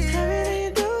 Everything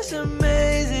you do is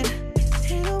amazing.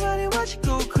 Ain't nobody watch you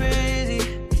go crazy.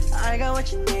 I got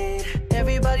what you need.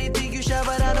 Everybody think you shy,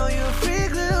 but I know you're a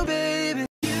freak, little baby.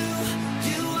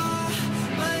 You are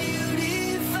my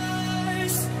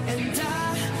universe, and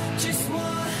I just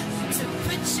want to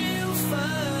put you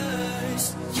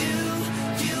first.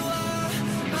 You are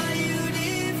my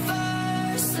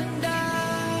universe, and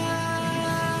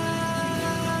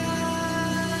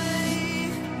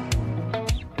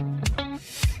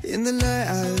In the night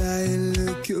I lie and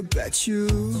look up at you.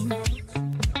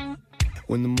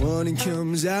 When the morning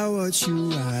comes I watch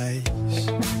you rise.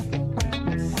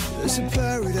 There's a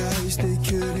paradise they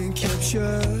couldn't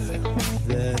capture.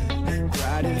 That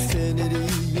bright infinity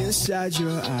inside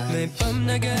your eyes. 매일 밤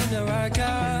내게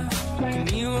날아가 그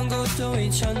미운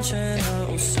고통이 천천히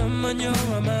웃음만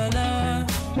you're 많아.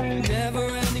 Never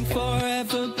ending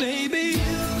forever baby.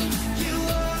 you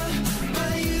are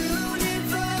my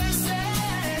universe,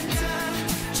 and I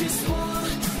just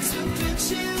want to put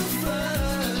you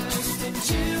first. And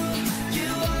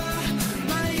you are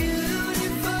my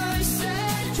universe,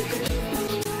 and you can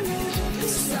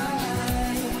decide.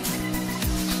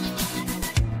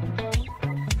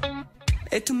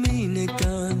 애터미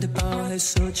내가 내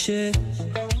방했었지.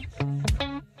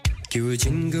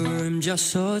 기울진 그림자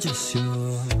써졌어.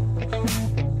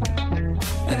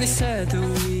 And they said that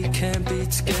we can't be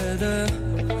together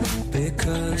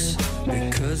because we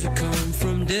come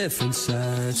from different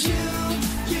sides. You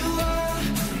are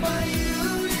my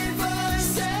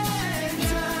universe, and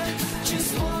I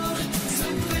just want to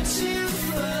put you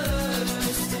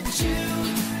first. And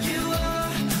you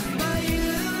are my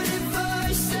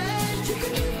universe, and you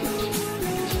can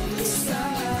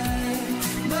decide.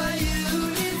 My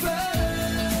universe,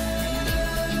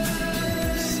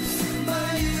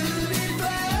 my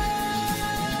universe,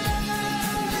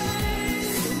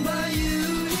 my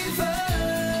universe.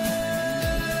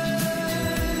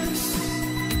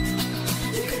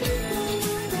 You can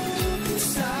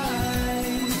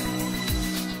decide.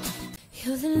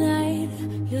 You're the light,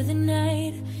 you're the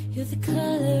night, you're the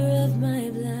color of my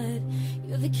blood.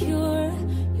 You're the cure,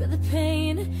 you're the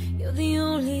pain, you're the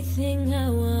only thing I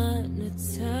wanna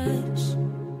touch.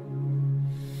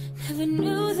 Never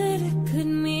knew that it could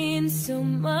mean so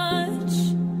much,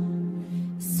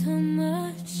 so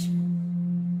much.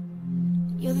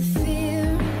 You're the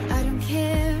fear I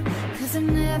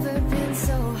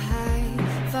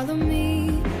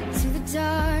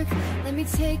Let me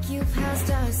take you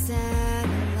past our satellites.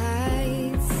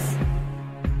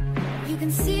 You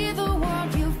can see the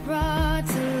world you've brought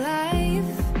to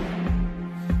life,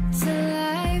 to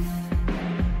life.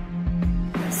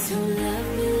 So love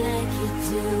me like you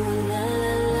do, la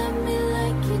la, love me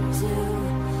like you do.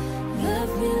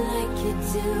 Love me like you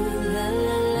do, la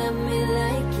la, love me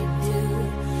like you do.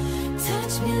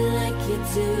 Touch me like you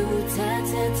do, ta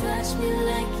ta, touch me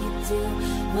like you do.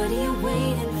 What are you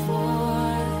waiting for?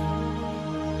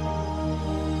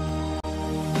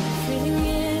 Fitting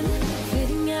in,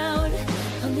 fitting out,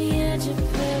 on the edge of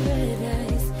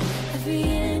paradise. Every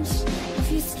inch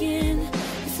of your skin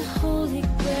is a holy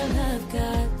grail I've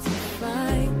got to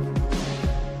find.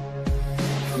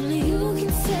 Only you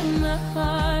can set my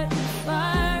heart on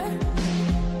fire,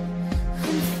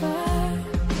 on fire.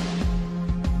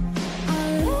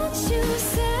 I'll let you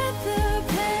set the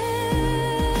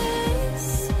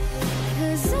pace,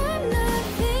 'cause I'm not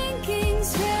thinking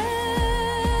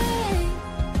straight.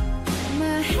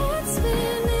 My head's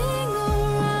spinning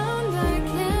around, I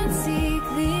can't see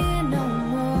clear no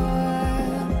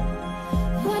more.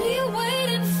 What are you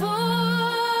waiting for?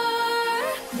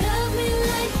 Love me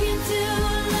like you do,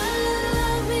 la la,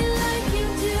 love me like you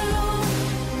do.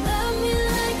 Love me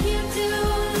like you do,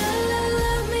 la la,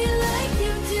 love me like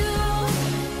you do.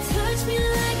 Touch me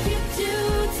like you do,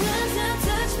 ta ta,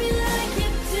 touch me like you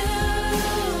do.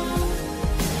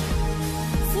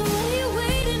 So what are you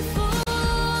waiting for?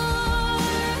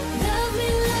 Love me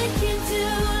like you do,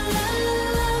 la la,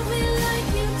 love me like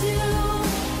you do.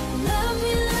 Love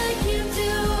me like you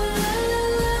do, la la,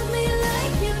 love me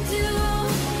like you do.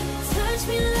 Touch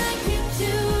me like you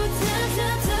do, ta ta,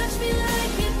 touch me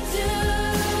like you do.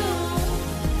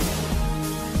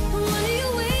 What are you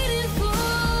waiting for?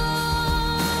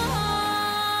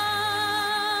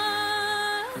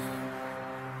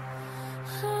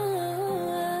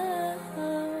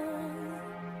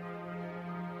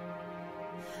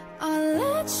 I'll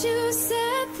let you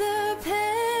set the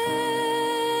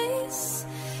pace,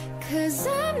 'cause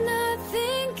I'm not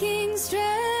thinking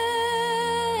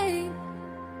straight.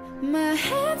 My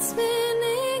head's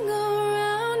spinning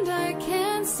around, I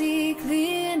can't see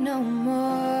clear no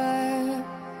more.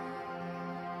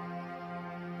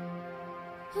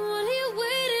 What are you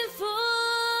waiting for?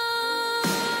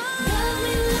 Love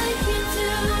me like you do,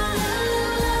 la la,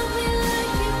 love me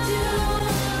like you do.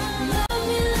 Love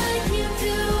me like you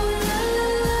do, la la,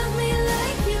 love me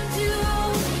like you do.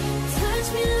 Touch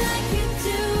me like you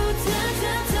do, ta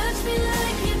ta, touch me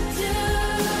like you do.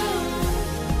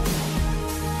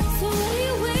 So what are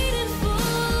you waiting for?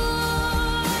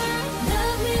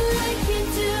 Love me like you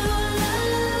do, la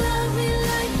la, love me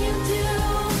like you do.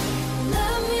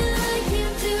 Love me like you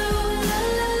do, la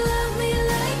la, love me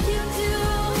like you do.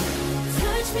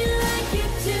 Touch me like you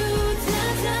do, ta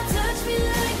ta, touch me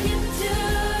like you do.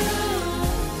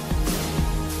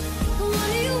 What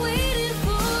are you waiting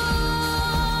for?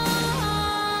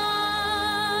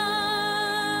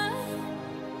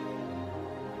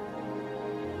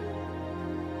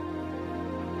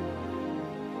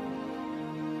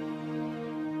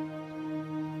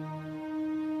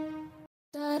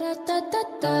 Da da da da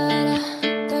da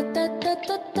da da da da da da da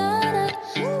da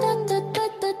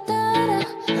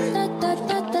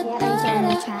da da da.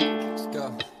 Go.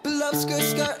 Pull up, skirt,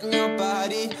 skirt in your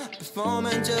body.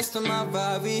 Performing just on my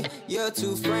Rari. You're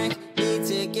too frank, need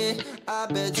ticket. I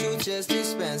bet you just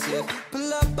expensive.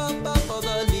 Pull up, all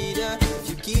the leader. If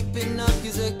you keeping up,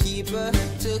 you's a keeper.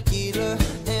 Tequila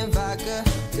and vodka.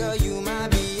 Girl, you might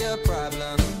be a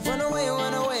problem. Run away,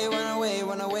 run away, run away,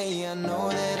 run away. I know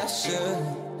that I should.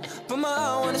 But my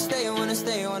heart wanna stay, wanna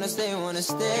stay, wanna stay, wanna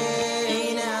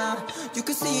stay now. You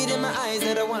can see it in my eyes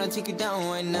that I wanna take you down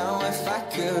right now if I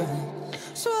could.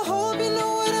 So I hope you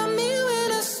know what I mean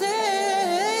when I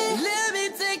say, let me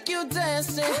take you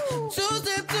dancing,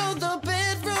 Tuesday to the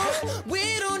bedroom. We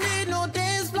don't need no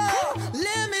dance floor.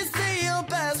 Let me see your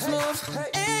best move.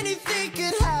 Anything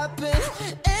could happen.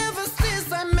 Ever since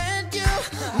I met you,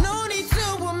 no need to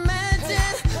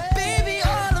imagine. Baby,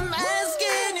 all I'm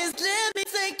asking is let me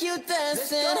take you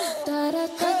dancing. Da da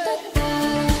da da da.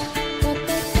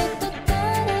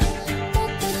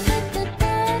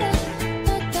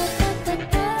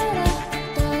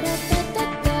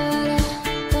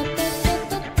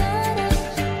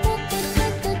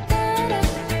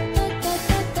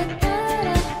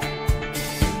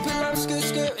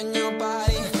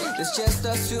 Just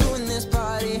us two in this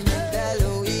party. That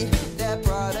Louis, that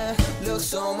Prada looks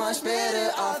so much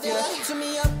better off you. Turn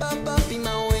me up, be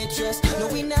my waitress. No,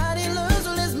 we not in love,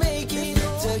 so let's make it.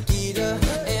 Tequila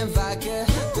and vodka,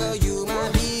 girl, you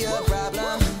might be a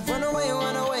problem. Run away,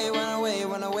 run away, run away,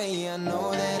 run away. I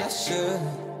know that I should.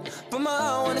 But my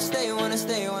heart wanna stay, wanna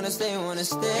stay, wanna stay, wanna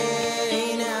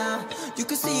stay now. You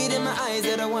can see it in my eyes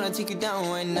that I wanna take you down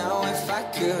right now if I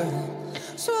could.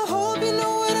 So I hope you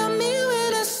know what I mean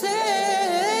when I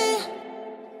say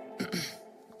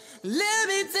let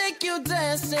me take you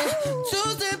dancing,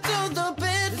 two-step to the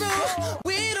bedroom.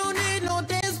 We don't need no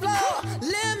dance floor.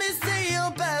 Let me see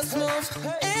your best moves.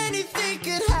 Anything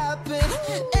could happen.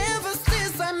 Ever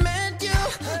since I met you,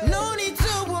 no need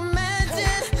to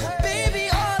imagine. Baby,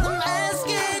 all I'm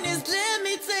asking is let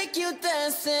me take you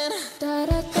dancing.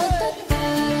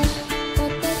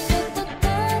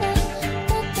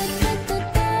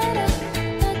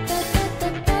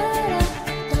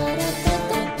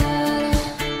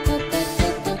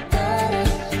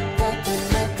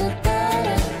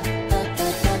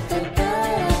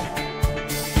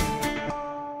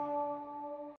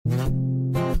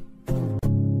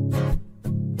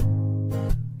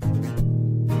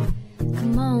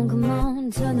 Come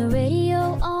on, turn the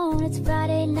radio on. It's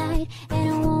Friday night and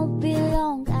I won't be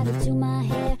long. Gotta do my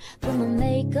hair, put my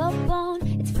makeup on.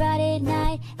 It's Friday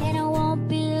night and I won't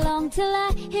be long till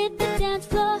I hit the dance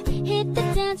floor, hit the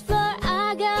dance floor.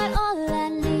 I got all I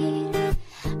need.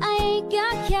 I ain't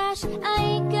got cash, but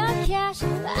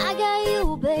I got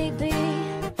you, baby.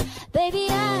 Baby,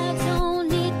 I don't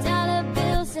need dollar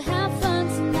bills to have fun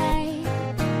tonight.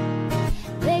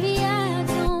 Baby, I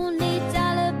don't need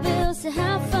dollar bills to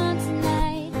have fun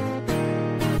tonight.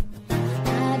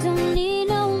 I don't need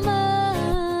no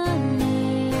money,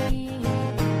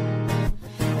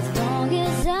 as long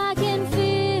as I can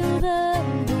feel the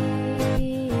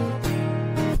beat.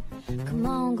 Come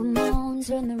on,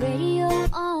 turn the radio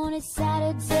on. It's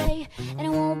Saturday and I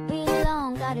won't be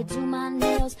long. Gotta do my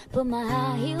nails, put my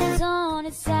high heels on.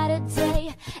 It's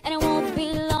Saturday and I won't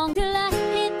be long till I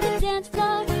hit the dance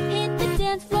floor, hit the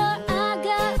dance floor. I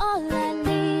got all I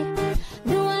need.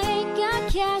 No, I ain't got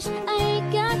cash,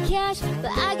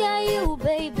 but I got you,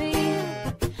 baby.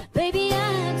 Baby,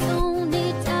 I don't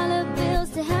need dollar bills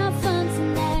to have fun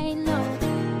tonight, no.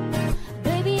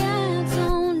 Baby, I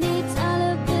don't need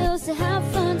dollar bills to have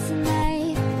fun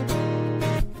tonight.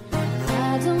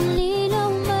 I don't need no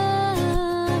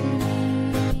money,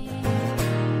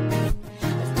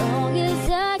 as long as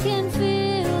I can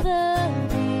feel the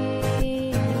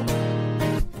beat.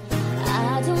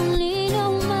 I don't need no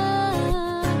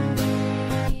money,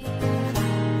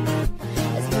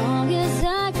 as long as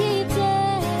I keep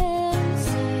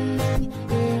dancing,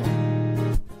 yeah.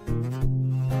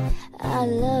 I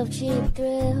love cheap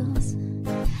thrills,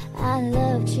 I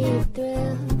love cheap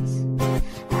thrills,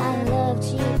 I love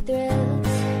cheap thrills,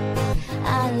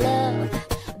 I love.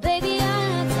 Baby, I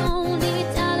don't need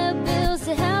dollar bills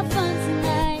to have fun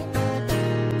tonight.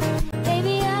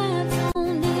 Baby, I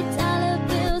don't need dollar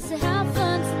bills to have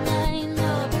fun tonight,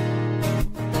 no.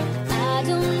 I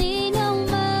don't need no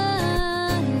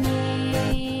money,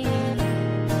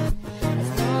 as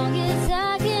long as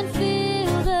I can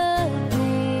feel the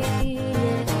beat.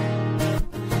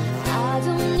 I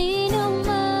don't need no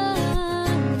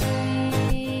money,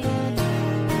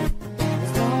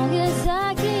 as long as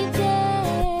I keep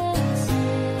dancing.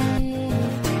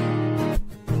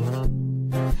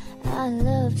 I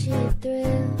love cheap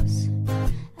thrills,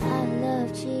 I love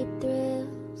cheap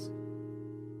thrills.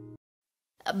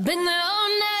 I've been there all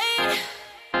night,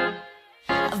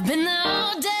 I've been there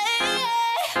all day,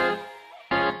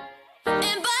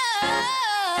 and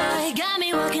boy, got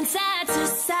me walking side to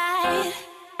side.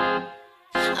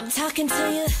 I'm talking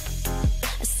to you,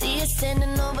 I see you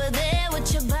standing over there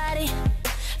with your body,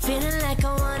 feeling like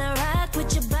I wanna rock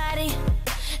with your body,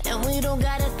 and we don't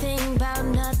gotta think about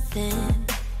nothing.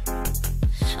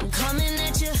 I'm coming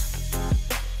at you,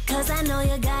 cause I know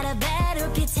you got a bad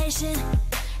reputation.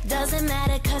 Doesn't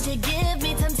matter cause you give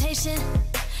me temptation,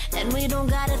 and we don't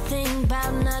gotta think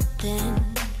about nothing.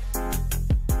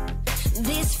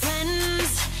 These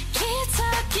friends keep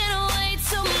talking way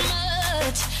too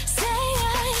much, say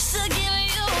I should give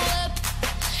you up,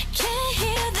 can't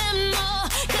hear them all,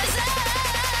 cause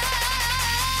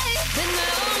I've been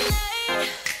there all night,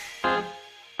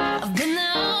 I've been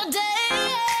there all day,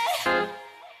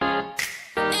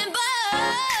 and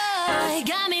boy,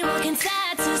 got me walking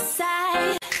side to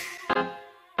side.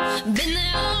 Been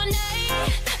there all night,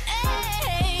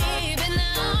 ay, been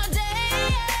there all day,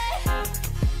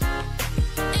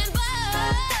 and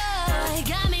boy,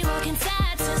 got me walking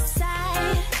side to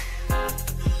side.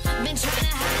 Been trying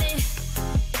to hide it,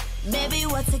 baby,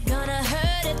 what's it gonna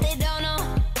hurt if they don't know?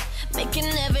 Making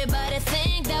everybody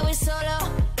think that we solo,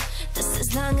 just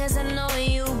as long as I know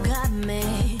you got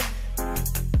me.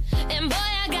 And boy,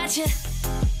 I got you,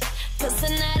 cause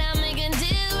tonight I'm making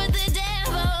deals with the devil.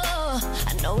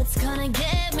 I know it's gonna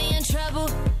get me in trouble,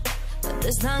 but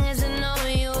as long as I know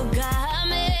you got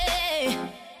me.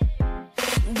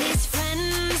 These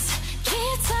friends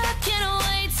keep talking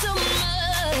way too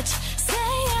much, say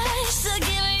I should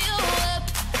give you up,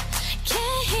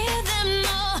 can't hear them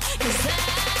no, 'cause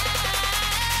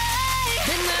I've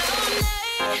been there all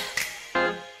night,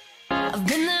 I've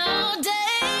been there all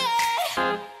day,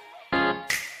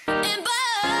 and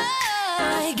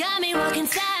boy, got me walking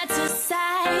side to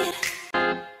side.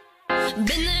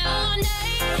 Been there all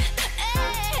night,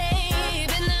 ay,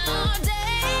 been there all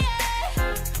day,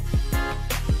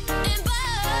 and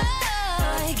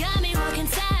boy, got me walking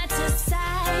side to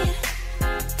side.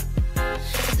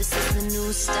 This is the new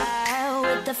style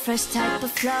with the fresh type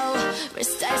of flow.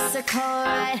 Wrist icicle,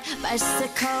 right,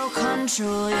 bicycle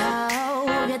control,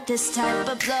 yo. Get this type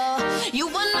of blow. You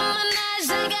wanna menage,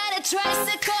 I got a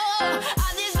tricycle.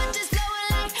 All these bitches flowing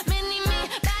like mini-me,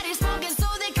 body smoking, so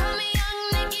they call me Young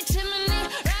Nicky Chimney.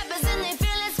 Rappers and they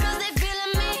feel it's 'cause they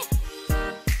feeling me.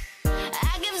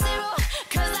 I give zero,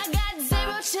 'cause I got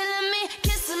zero chilling me,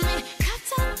 kissing me. Cut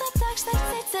out the touch like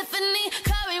say Tiffany.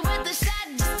 Curry with the shot,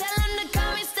 just tell him to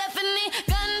call me Stephanie.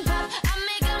 Gun pop, I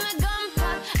make him a gun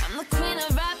pop. I'm the queen of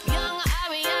rap, young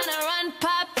Ariana, run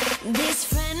pop. These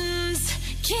friends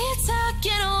keep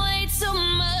talking way too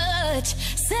much,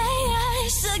 say I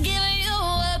should give you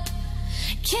up,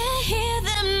 can't hear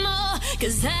them more,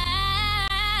 'cause I've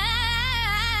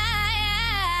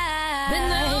been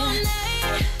there all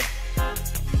night,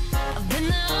 I've been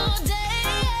there all day,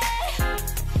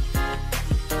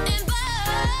 and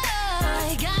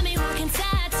boy, got me walking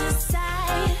side to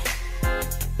side.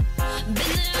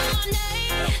 Been there all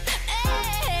night,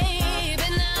 ay,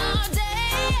 been there all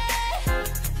day,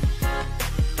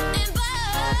 and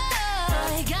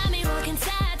boy, got me walking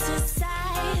side to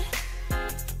side.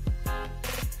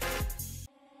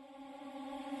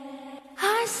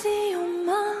 I see your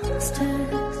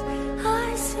monsters,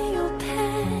 I see your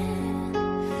pain.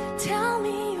 Tell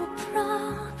me your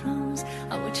problems,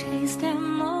 I will chase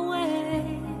them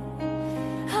away.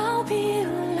 I'll be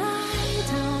your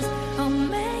lighthouse, I'll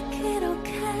make it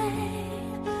okay.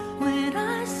 When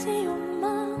I see your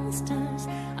monsters,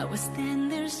 I will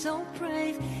stand there so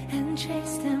brave and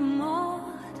chase them all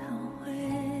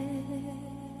away.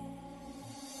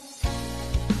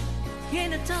 In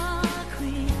the dark,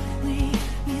 we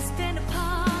stand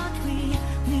apart.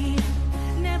 We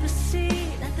never see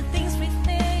that the things we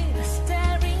think are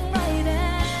staring right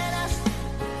at us.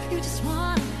 You just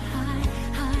wanna hide,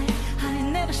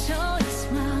 never show your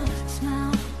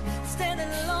smile.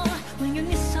 Standing alone when you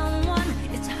need someone,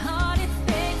 it's a hard to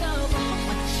think of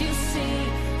what you see.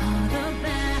 All the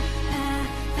bad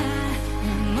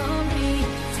memory.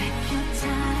 Take your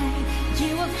time,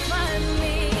 you will find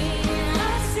me.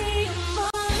 I see your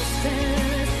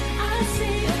monsters, I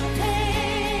see your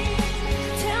pain.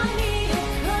 Tell me your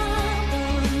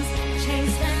problems,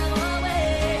 chase them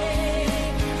away.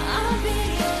 I'll be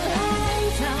your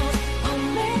lighthouse, I'll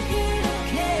make it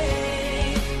okay.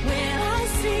 When I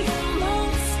see your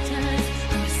monsters,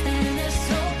 I'm standing there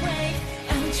so brave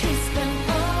and chase them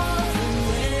all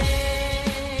away.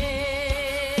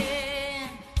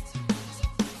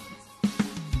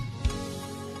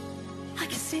 I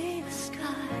can see the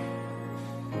sky,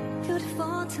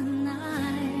 beautiful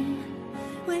tonight.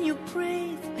 When you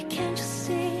breathe, but can't you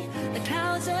see the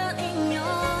clouds are in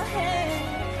your head?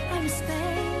 I'm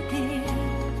mistaken,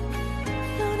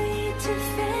 no need to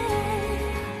fear.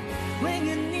 When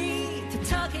you need to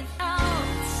talk it out,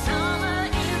 summer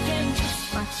you can just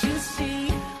what you see.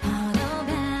 All the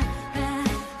bad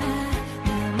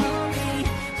memory.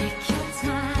 Take your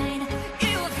time,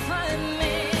 you will find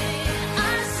me.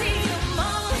 I see your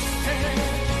monsters,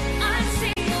 I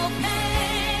see your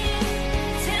pain.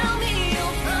 Tell me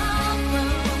your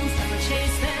problems, I will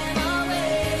chase them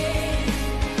away.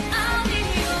 I'll be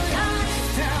your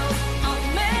lighthouse, I'll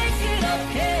make it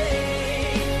okay.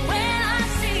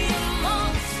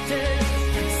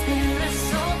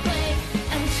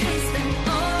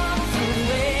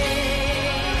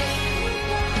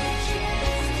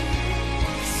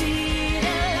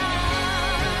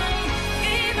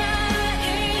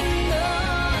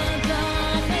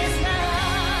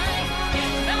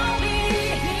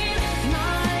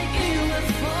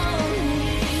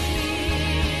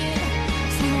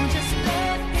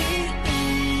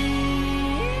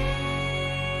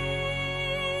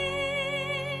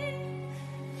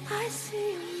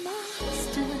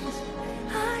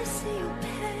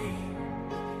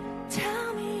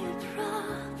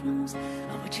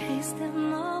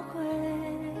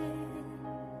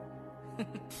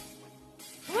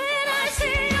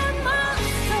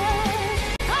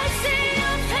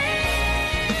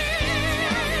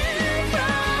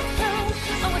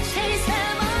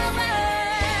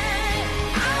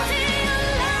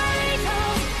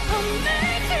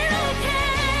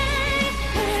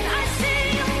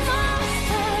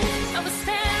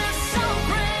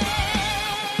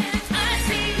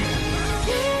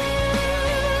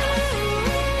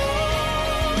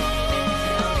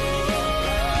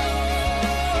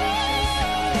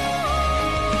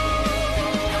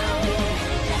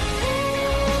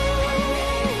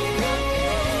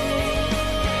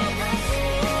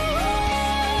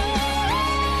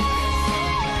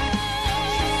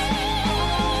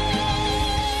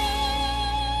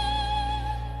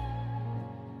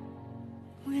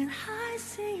 I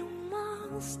see you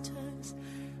monsters,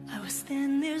 I would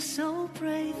stand there so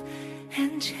brave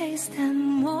and chase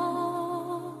them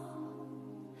all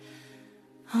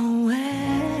away.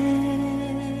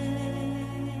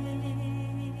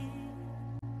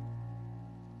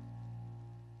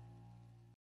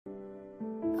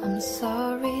 I'm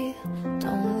sorry,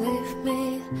 don't leave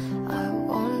me. I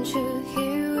want you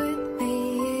here with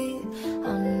me.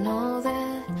 I know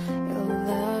that your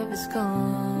love is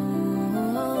gone.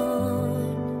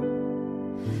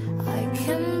 I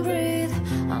can't breathe,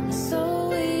 I'm so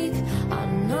weak. I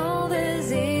know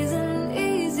this isn't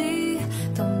easy.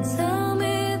 Don't tell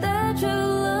me that your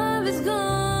love is gone.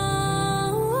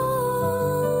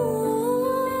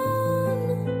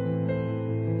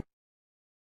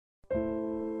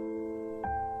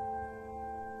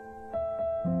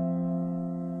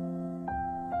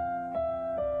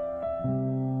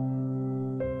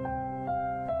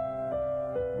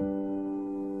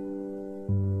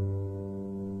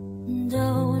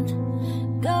 Don't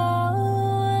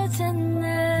go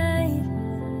tonight.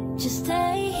 Just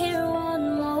stay here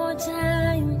one more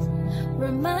time.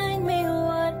 Remind me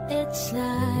what it's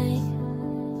like.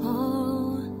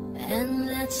 Oh, and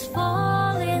let's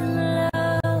fall in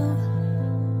love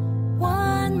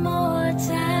one more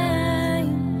time.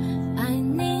 I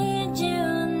need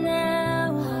you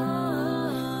now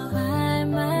by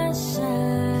my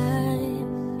side.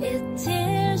 It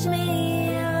tears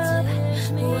me up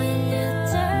when you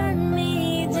turn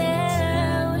me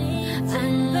down.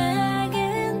 I'm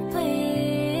begging,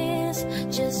 please,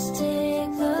 just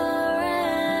stick around.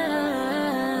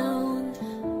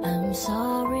 I'm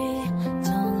sorry,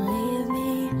 don't leave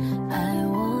me. I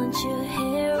want you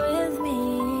here with me.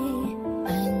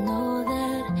 I know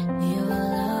that your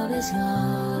love is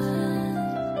gone.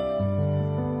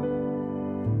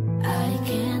 I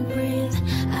can't breathe,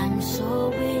 I'm so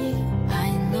weak. I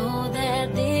know that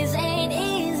this ain't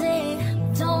easy.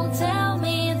 Don't tell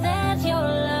me that your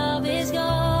love is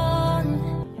gone.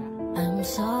 I'm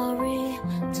sorry,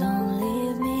 don't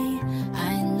leave me.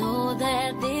 I know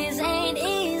that this ain't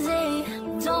easy.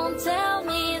 Don't tell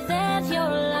me that your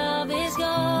love is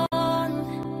gone.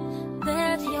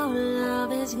 That your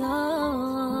love is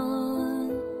gone.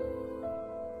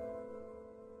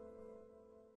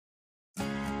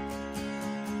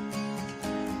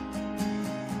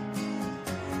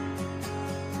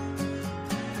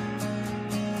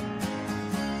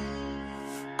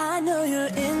 I know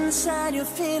you're inside, you're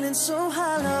feeling so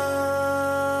hollow,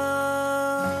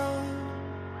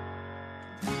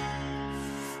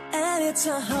 and it's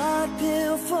a hard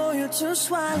pill for you to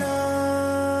swallow.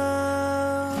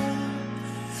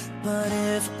 But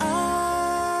if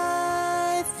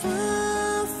I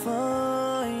fall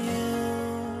for you,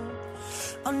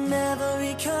 I'll never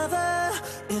recover.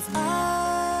 If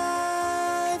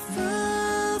I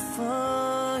fall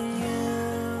for you,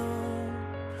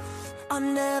 I'll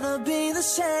never be the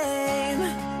same.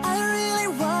 I really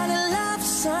wanna love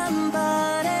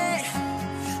somebody.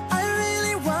 I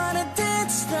really wanna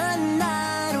dance the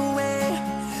night away.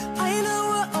 I know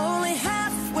we're only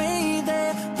halfway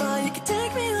there, but you can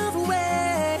take me all the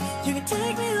way. You can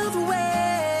take me all the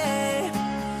way.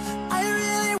 I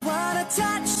really wanna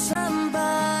touch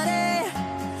somebody.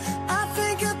 I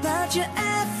think about you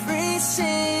every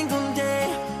single day.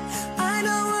 I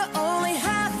know we're only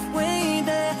halfway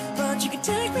there, but you can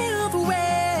take me all the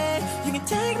way. You can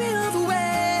take me all the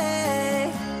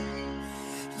way.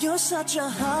 You're such a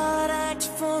hard act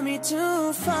for me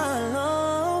to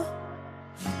follow.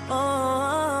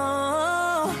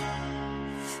 Oh,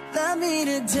 love me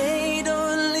today,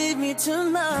 don't leave me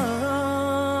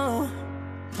tomorrow.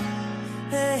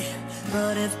 Hey,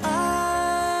 but if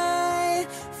I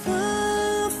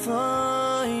fall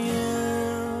for you,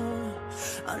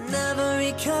 I'll never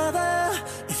recover.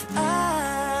 If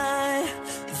I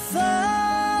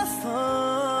fall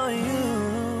for you,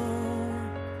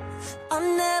 I'll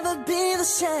never be the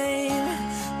same.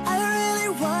 I really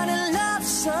wanna love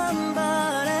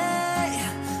somebody.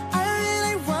 I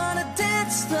really wanna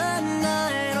dance the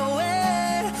night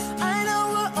away. I know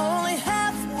we're only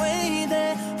halfway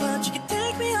there, but you can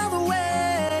take me all the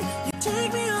way. You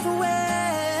take me all the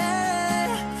way.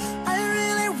 I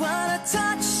really wanna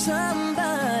touch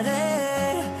somebody.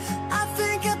 I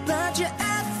think about you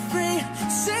every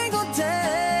single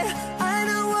day. I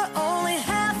know we're only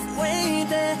halfway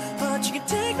there, but you can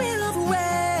take me all the way.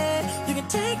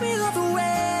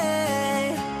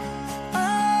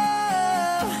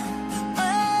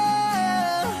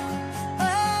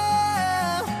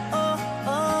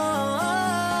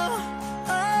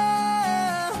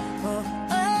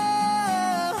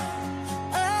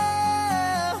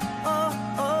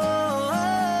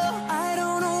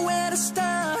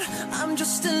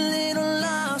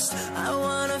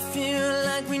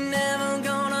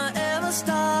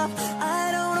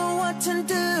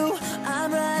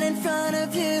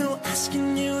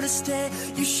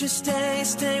 should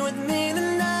stay with me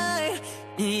tonight.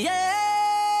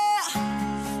 Yeah,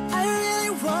 I really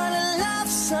wanna love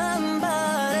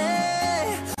somebody.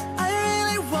 I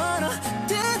really wanna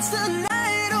dance the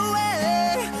night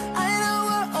away. I know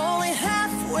we're only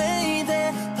halfway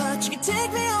there, but you can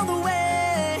take me all the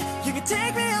way. You can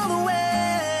take me all the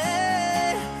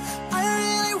way. I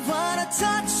really wanna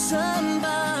touch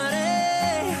somebody.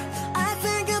 I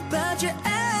think about you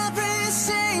every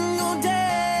single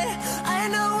day. I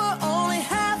know we're only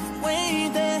halfway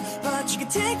there, but you can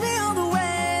take me all the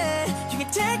way. You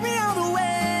can take me all the way.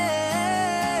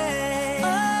 Oh,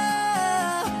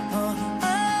 oh,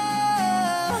 oh,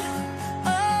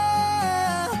 oh,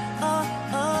 oh,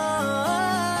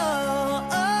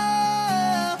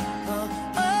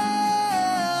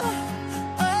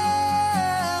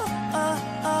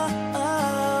 oh,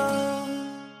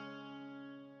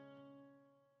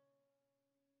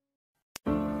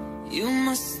 You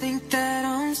must think that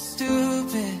I'm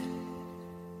stupid.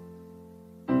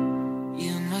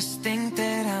 You must think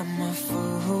that I'm a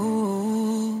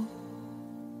fool.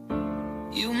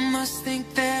 You must think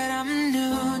that I'm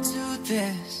new to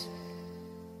this,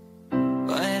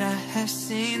 but I have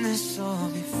seen this all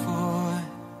before.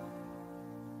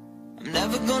 I'm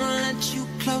never gonna let you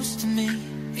close to me,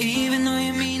 even though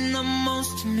you mean the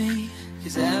most to me.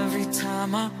 'Cause every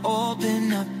time I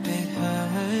open up it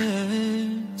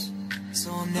hurts. So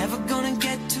I'm never gonna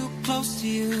get too close to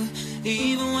you,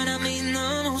 even when I mean the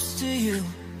most to you,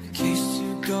 in case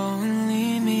you go and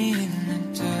leave me in the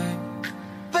dirt.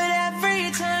 But every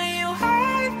time you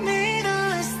hurt me, the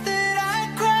less that I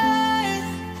cry.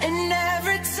 And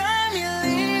every time you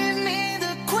leave me,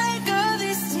 the quicker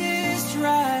these tears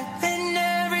dry. And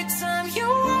every time you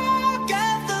walk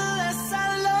out, the less I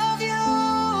love you.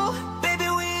 Baby,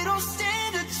 we don't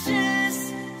stand a chance.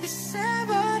 It's sad,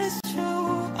 but it's true.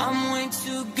 I'm way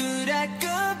too good at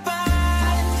goodbye.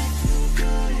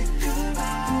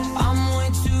 I'm way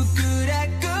too good at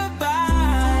goodbye.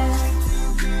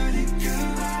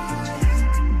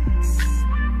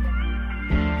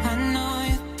 I know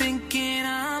you're thinking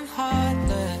I'm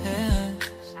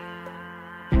heartless.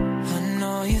 I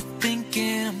know you're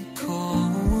thinking I'm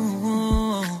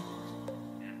cool.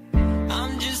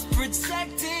 I'm just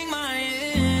protecting my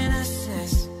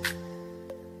innocence.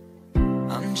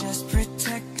 I'm just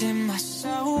protecting my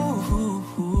soul.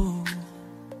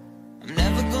 I'm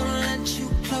never gonna let you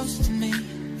close to me,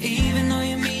 even though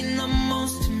you mean the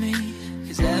most to me.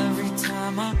 'Cause every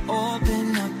time I open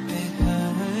up it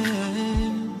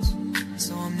hurts.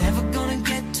 So I'm never gonna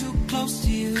get too close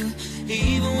to you,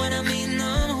 even when I mean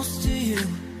the most to you,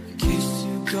 in case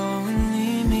you go and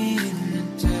leave me in the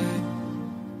dirt.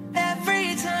 Every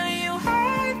time you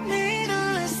hurt me, the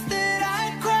less that I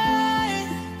cry.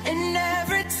 And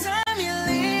every time you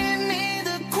leave me,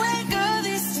 the quicker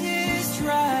these tears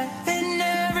dry. And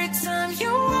every time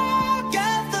you walk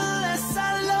out, the less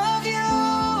I love you.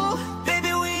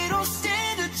 Baby, we don't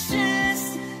stand a chance.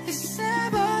 It's sad,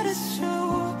 but it's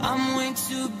true. I'm way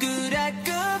too good at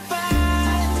goodbye.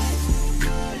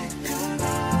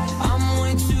 I'm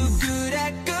way too good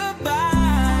at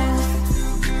goodbye.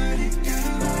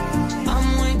 I'm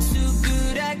way too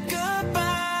good at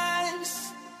goodbyes.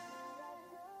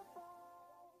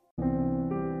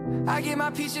 I get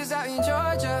my peaches out in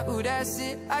Georgia, ooh, that's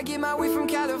it. I get my weed from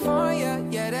California,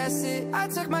 yeah, that's it. I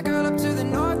took my girl up to the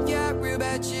north, yeah, real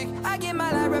bad chick. I get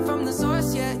my light right from the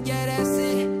source, yeah, yeah, that's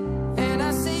it. And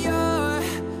I say you're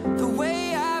the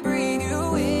way I breathe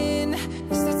you in.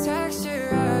 It's the texture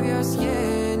of your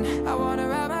skin. I wanna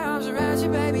wrap my arms around you,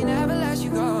 baby, never let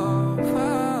you go.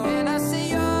 Oh. And I say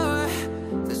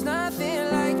there's nothing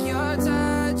like your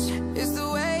touch. It's the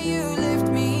way you lift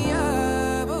me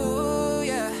up, ooh,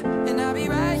 yeah. And I'll be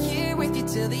right here with you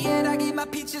till the end. I get my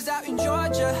peaches out in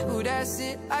Georgia, ooh, that's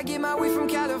it. I get my weed from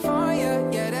California,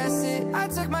 yeah, that's it. I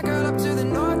took my girl up to the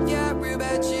north, yeah, real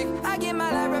bad chick. I get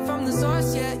my light right from the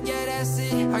source, yeah, yeah, that's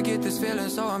it. I get this feeling,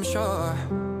 so I'm sure.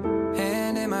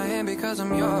 Hand in my hand because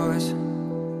I'm yours.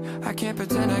 I can't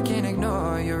pretend, I can't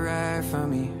ignore. You're right for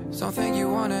me. Something you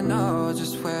wanna know,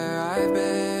 just where I've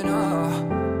been, oh.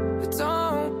 But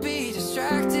don't be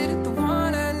distracted. The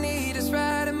one I need is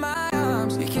right in my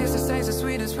arms. Your kiss that tastes the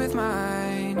sweetest with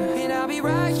mine. And I'll be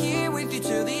right here with you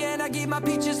till the end. I get my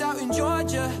peaches out in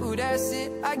Georgia, ooh, that's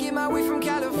it. I get my weed from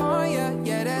California,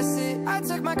 yeah, that's it. I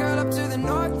took my girl up to the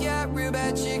north, yeah, real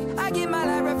bad chick. I get my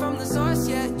light right from the source,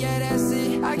 yeah, yeah, that's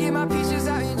it. I get my peaches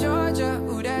out in Georgia,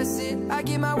 ooh, that's it. I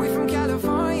get my weed from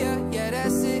California, yeah,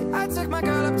 that's it. I took my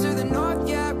girl up to the north,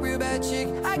 yeah, real bad chick.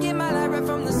 I get my light right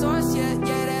from the source, yeah,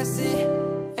 yeah, that's it.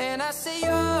 And I say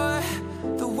you're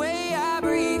the way I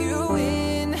breathe you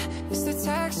in. It's the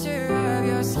texture of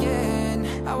your skin.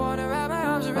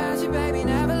 baby,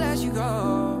 never let you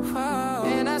go. Oh.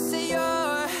 And I say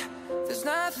there's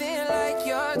nothing like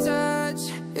your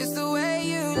touch. It's the way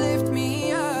you lift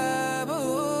me up,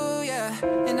 ooh, yeah.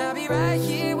 And I'll be right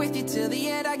here with you till the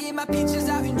end. I get my peaches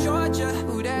out in Georgia,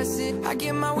 ooh, that's it. I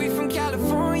get my weed from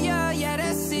California, yeah,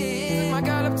 that's it. My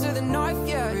girl up to the north,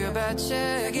 yeah, real bad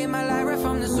chick. I get my light right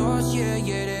from the source, yeah,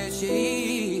 yeah, that's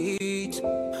it.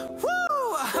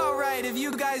 Woo! Alright, if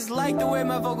you guys like the way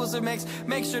my vocals are mixed,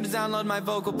 make sure to download my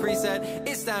vocal preset.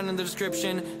 It's down in the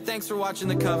description. Thanks for watching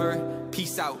the cover.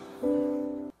 Peace out.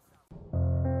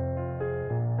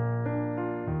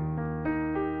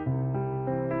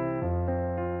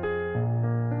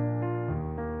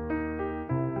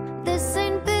 This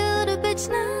ain't build a bitch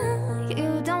now.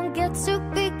 You don't get to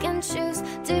pick and choose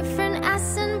different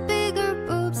ass and bigger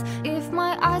boobs. If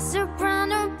my eyes are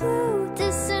brown or blue,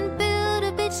 this ain't build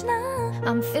a bitch now.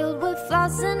 I'm filled with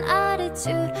flaws and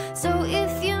attitude. So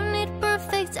if you need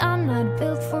perfect, I'm not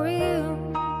built for you.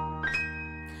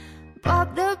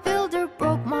 Bob the Builder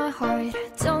broke my heart,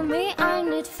 told me I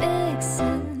need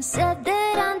fixing. Said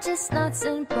that I'm just nuts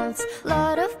and bolts.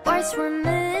 Lot of parts were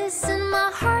missing.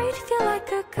 My heart feel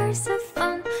like a curse of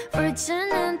fun. Virgin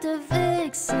and a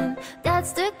vixen.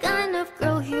 That's the kind of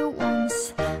girl he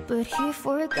wants, but he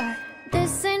forgot.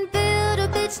 This ain't build a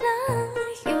bitch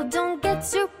now. You don't get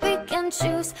to pick and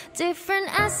choose different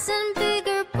ass and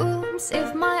bigger boobs.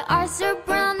 If my eyes are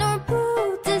brown or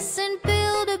blue, this ain't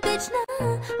build a bitch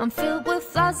now. I'm filled with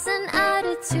flaws and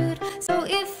attitude. So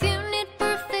if you need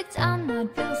perfect, I'm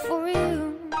not built for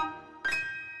you.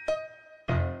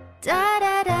 Da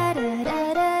da da da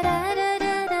da da da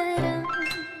da da da.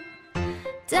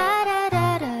 Da da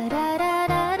da da da da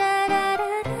da da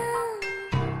da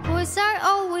da. Boys are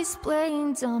always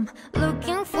playing dumb,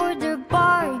 looking for their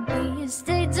Barbies.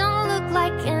 They don't look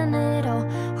like an at all,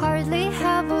 hardly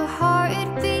have a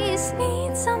heartbeat.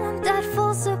 Need someone that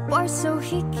falls apart so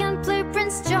he can play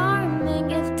Prince Charming.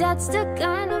 If that's the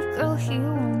kind of girl he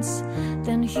wants,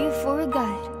 then he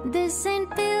forgot. This ain't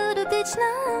build a bitch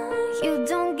now. You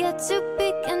don't get to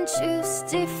pick and choose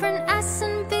different ass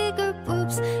and bigger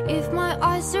boobs. If my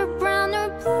eyes are brown or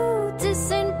blue,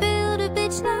 this ain't build a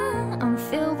bitch now. I'm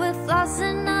filled with flaws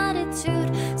and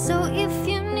attitude. So if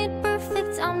you need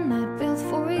perfect, I'm not built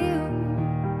for you.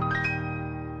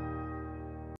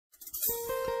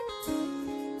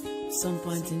 Some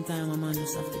point in time, a man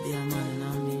just have to be a man, you know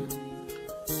what I mean?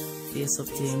 Face up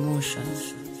to your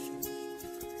emotions.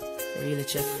 You really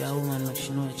check for a woman like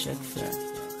she know you check for her.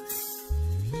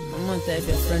 I'm gonna tell if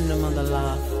your friend them gonna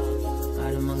laugh,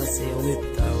 or them gonna say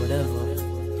whipped or whatever.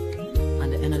 At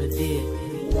the end of the day,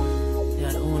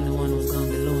 you're the only one who's gonna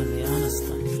be lonely, you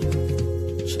understand?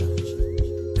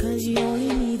 Cause you only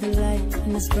need the light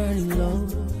when it's burning low.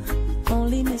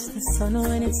 Only miss the sun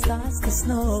when it starts to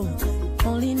snow.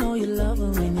 Only know you love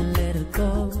her when you let her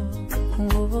go.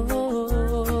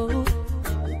 Oh,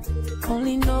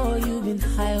 only know you've been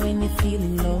high when you're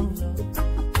feeling low.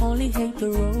 Only hate the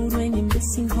road when you're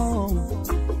missing home.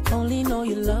 Only know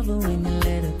you love her when you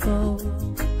let her go.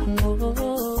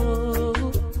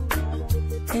 Oh,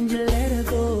 and you let her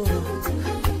go.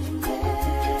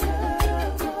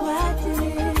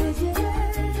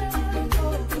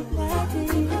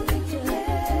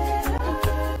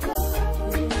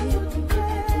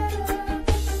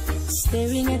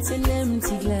 Staring at an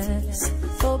empty glass,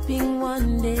 hoping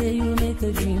one day you'll make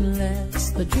a dream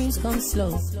last. But dreams come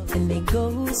slow and they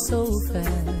go so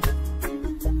fast.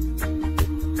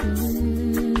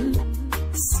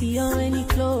 See how when you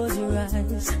close your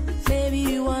eyes,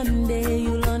 maybe one day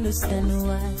you'll understand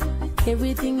why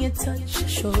everything you touch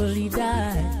surely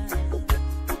die.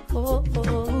 Oh,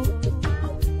 oh.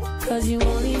 Cause you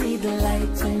only need the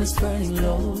light when it's burning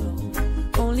low.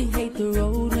 Only hate the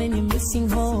road when you're missing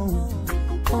home.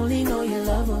 Only know you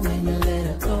love her when you let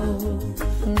her go.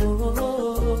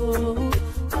 Oh,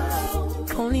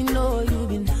 only know you've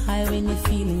been high when you're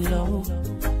feeling low.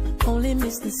 Only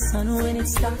miss the sun when it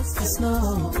starts to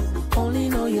snow. Only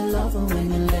know you love her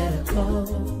when you let her go.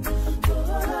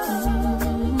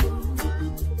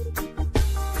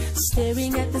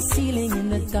 Staring at the ceiling in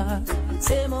the dark,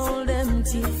 same old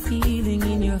empty feeling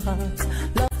in your heart.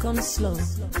 Love comes slow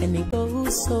and it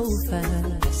goes so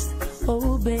fast.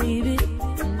 Oh baby,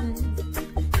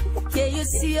 yeah, you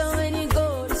see her when you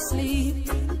go to sleep.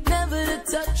 Never to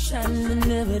touch and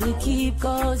never to keep,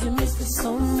 cause you miss her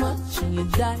so much and you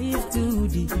dive too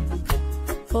deep.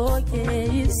 Oh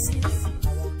yes,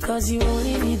 cause you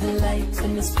only need the light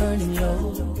when it's burning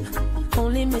low.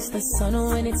 Only miss the sun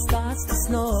when it starts to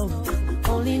snow.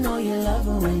 Only know you love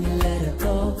her when you let her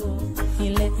go.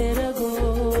 You let her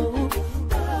go.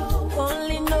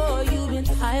 Only know you've been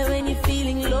high when you're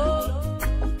feeling low.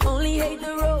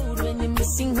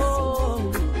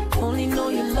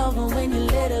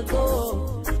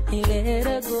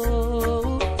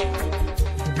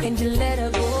 and you let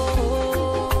her go.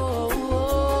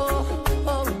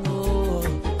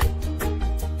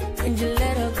 And you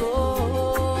let her go.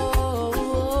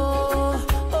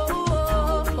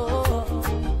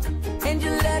 And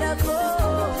you let her go.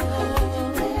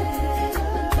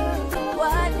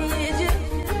 Why did you?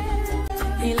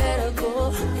 You let her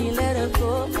go. You let her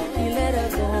go. You let her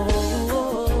go.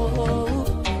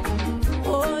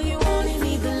 Oh, you only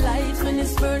need the light when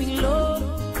it's burning low.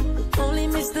 Only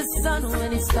miss the sun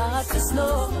when it starts to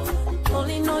snow.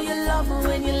 Only know you love her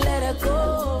when you let her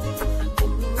go.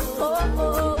 Oh,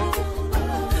 oh.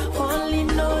 Only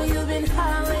know you've been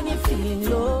high when you're feeling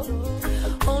low.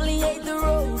 Only hate the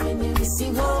road when you're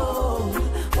missing home.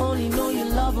 Only know you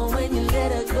love her when you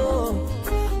let her go.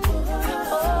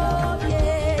 Oh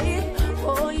yeah.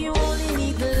 Oh, you only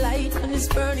need the light when it's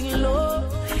burning low.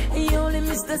 And you only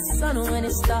miss the sun when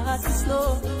it starts to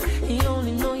snow. And you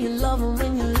only know you love her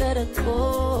when you let her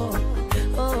go.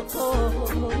 Oh, oh.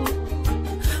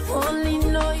 Only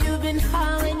know you've been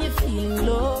high when you're feeling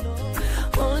low.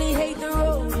 Only hate the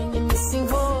road when you're missing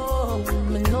home.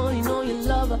 And only know you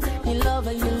love her, you love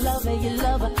her, you love her, you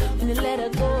love her when you let her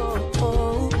go.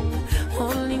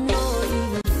 Only know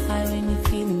you've been high when you're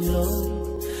feeling low.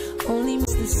 Only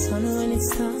miss the sun when it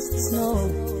starts to snow.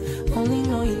 Only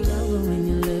know you love her when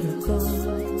you let her go.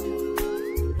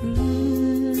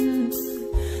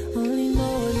 Only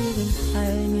know you've been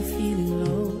high when you're feeling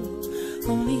low.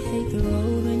 Only hate the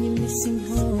road when you're missing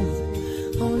home.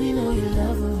 Only know you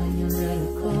love her when you let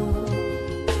her go.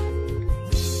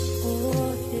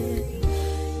 Oh yeah,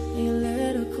 you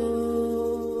let her go.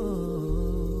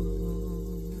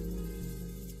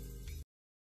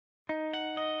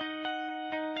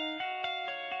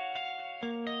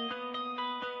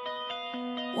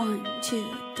 1, 2,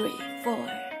 3, 4.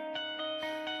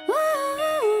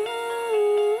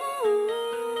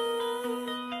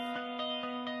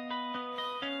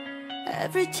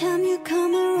 Every time you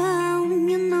come around,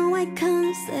 you know I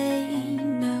can't say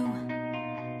no.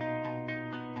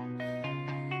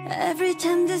 Every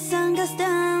time the sun goes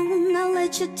down, I'll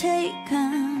let you take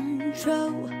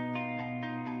control.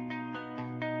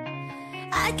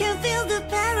 I can feel the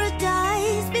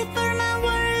paradise before my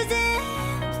words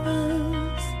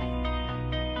impose.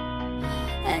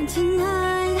 And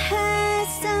tonight has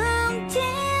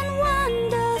something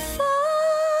wonderful.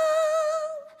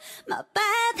 My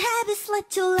bad habits led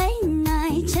to late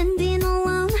night chatting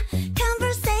alone,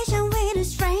 conversation with a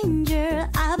stranger.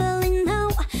 I barely know,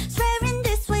 swearing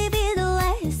this way be the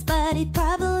last, but it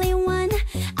probably won't.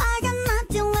 I got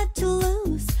nothing left to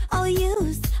lose or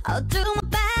use. I'll do my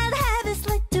bad habits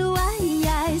led to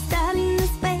I start in the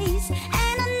space,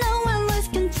 and I know I lose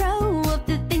control of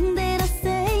the thing that I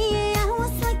say. I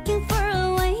was looking for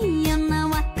a way, and now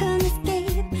I can't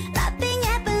escape. Nothing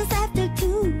happens after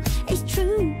 2. It's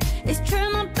true, it's true.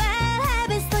 My bad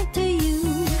habits led to you.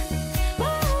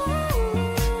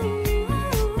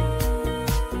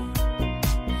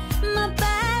 My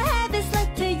bad habits led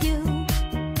to you.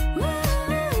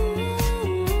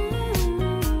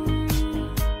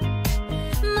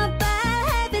 My bad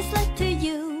habits led to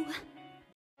you.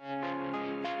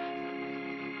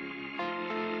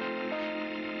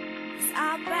 It's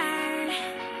Auburn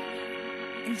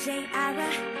and J.I.R.A.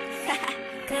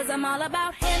 Cause I'm all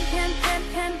about him,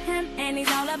 and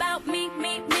he's all about me.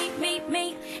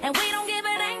 And we don't give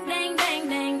a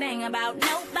dang about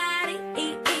nobody.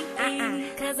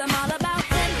 Cause I'm all about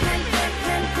him, and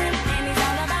he's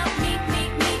all about me.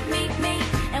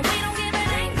 And we don't give a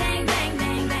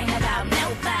dang about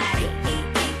nobody.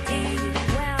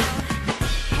 Well,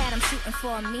 had him shooting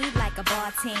for me like a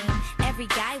ball team. Every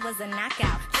guy was a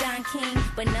knockout, John King,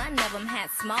 but none of them had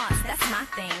smarts. That's my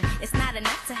thing. It's not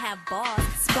enough to have balls,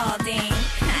 Spalding.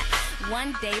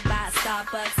 One day by a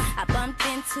Starbucks, I bumped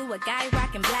into a guy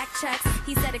rocking black chucks.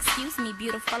 He said, "Excuse me,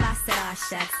 beautiful." I said, "Aw,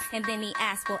 shucks." And then he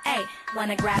asked, "Well, hey,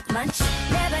 wanna grab lunch?"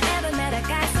 Never ever met a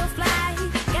guy so fly.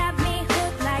 Got me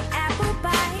hooked like apple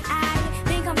pie. I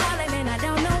think I'm falling and I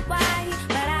don't know why,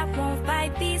 but I won't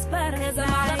fight these butterflies.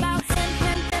 I'm all about him,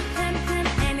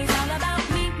 and he's all about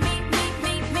me.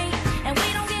 And we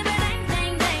don't give a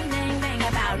dang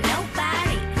about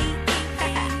nobody.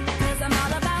 Cause I'm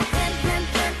all about him,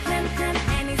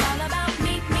 and he's all about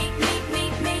me.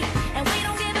 And we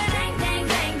don't give a dang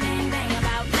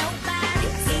about nobody.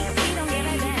 We don't give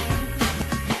a dang.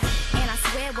 And I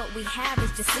swear what we have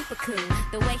is just super cool.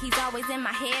 The way he's always in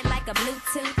my head like a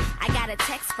Bluetooth. I got a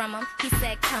text from him, he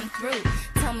said come through.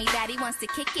 Told me that he wants to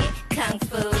kick it, kung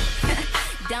fu.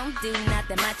 Don't do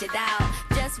nothing much at all.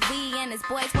 Just just we and his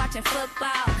boys watching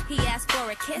football. He asked for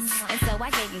a kiss, and so I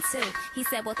gave him two. He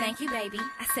said, well, thank you, baby.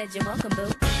 I said, you're welcome, boo.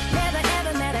 Never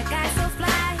ever met a guy so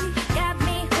fly. Got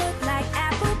me hooked like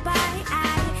apple pie.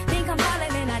 I think I'm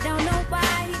falling and I don't know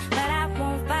why, but I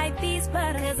won't fight these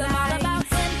butterflies. 'Cause I'm all about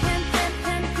him, him, him,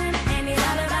 him, him, and he's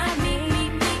all about me, me,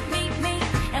 me, me, me.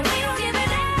 And we don't give a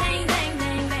dang, dang,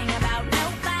 dang, dang about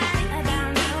nobody, about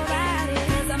nobody.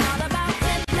 'Cause I'm all about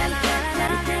him, him,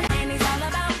 him, him, and he's all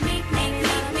about me, me,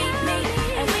 me, me, me.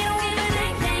 And we don't give a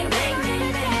dang, dang, dang, dang,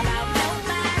 dang about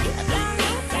nobody, about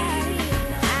nobody.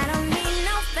 I don't need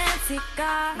no fancy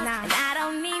car, and I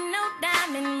don't need no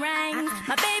diamond rings.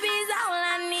 My baby's all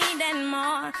I need and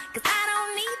more, 'cause I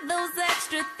don't need those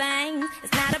extra things.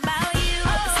 It's not about you,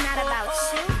 it's not about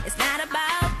you, it's not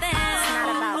about them, it's not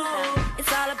about them.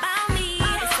 It's all about me,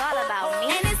 it's all about me,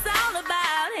 and it's all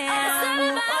about him. It's all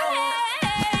about him.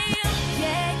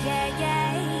 Yeah, yeah, yeah,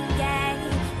 yeah,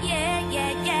 yeah,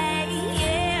 yeah, yeah, yeah,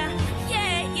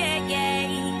 yeah, yeah, yeah,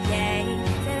 yeah.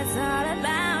 It's all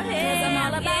about him. 'Cause I'm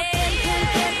all about him, him,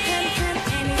 him, him, him,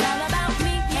 and he's all about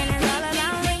me, and it's all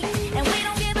about me. And we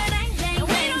don't give a dang, dang, and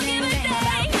we don't give a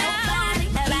dang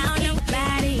about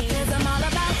nobody. 'Cause I'm all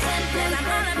about him, and I'm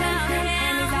all about him,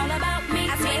 and he's all about me.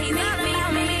 I swear he's all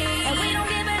about me. And we don't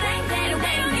give a dang, dang, and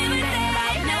we don't give a dang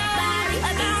about nobody,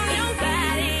 about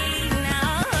nobody. No.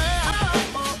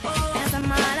 'Cause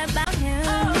I'm all about him.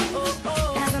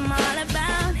 'Cause I'm all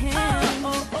about him.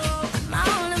 I'm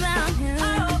all about him.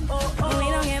 We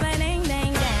don't give a dang,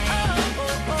 dang, dang.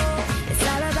 It's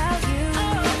all about you.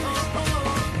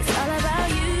 It's all about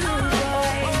you,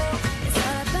 boy. It's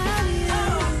all about you.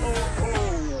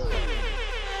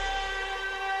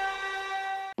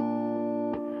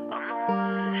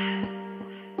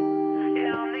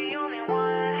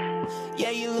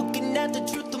 Yeah, you're looking at the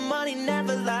truth, the money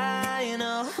never lie, you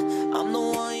know. I'm the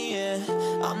one, yeah,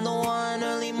 I'm the one.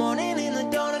 Early morning in the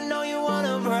dawn, I know you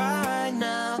wanna ride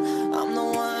now. I'm the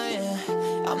one,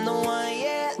 yeah, I'm the one,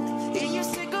 yeah. And you're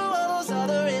sick of all those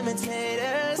other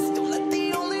imitators. Don't let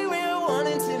the only real one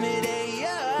intimidate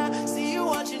ya. See you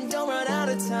watching, don't run out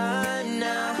of time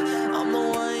now. I'm the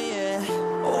one, yeah.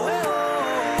 Oh, eh,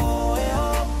 oh, eh,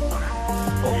 oh.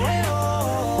 Oh, eh,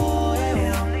 oh, eh,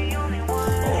 oh.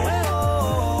 Oh, eh, oh,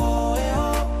 eh,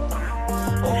 oh.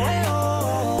 Oh, eh,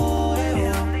 oh, eh,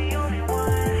 oh.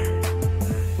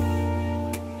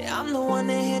 Yeah, I'm the one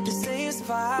that hit to say it's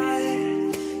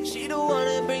fine. She the one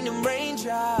that bring them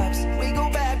raindrops. We go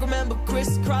back, remember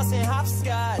crisscrossing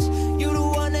hopscotch. You the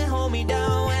one that hold me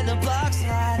down when the block's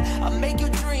hot. I make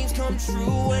your dreams come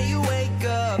true when you wake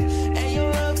up. And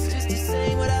your looks just the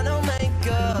same without no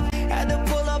makeup. Had to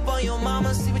pull up on your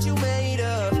mama, see what you made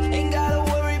of. Ain't gotta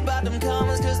worry about them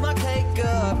commas, 'cause my cake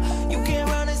up. You can't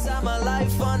run inside my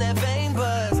life on that fame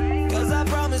buzz. 'Cause I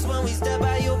promise when we step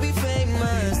out, you'll be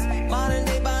famous. Modern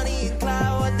day Bonnie and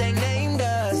Clyde, what they named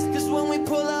us. 'Cause when we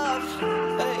pull up,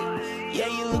 hey, yeah,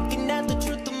 you're looking at the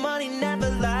truth, the money never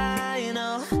lie, you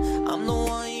know. I'm the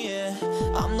one, yeah,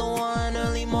 I'm the one.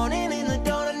 Early morning in the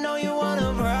dawn, I know you wanna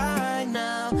ride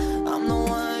now. I'm the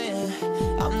one,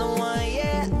 yeah, I'm the one,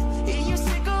 yeah. And you're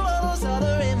sick of all those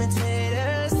other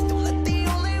imitators. Don't let the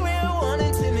only real one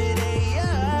intimidate ya.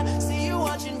 See you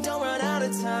watching, don't run out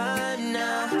of time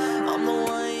now. I'm the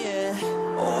one, yeah.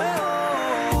 Oh, eh,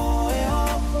 oh, eh,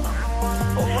 oh.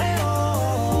 Oh, eh, oh,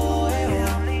 eh, oh.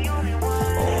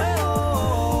 Oh, eh, oh,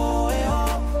 eh, oh.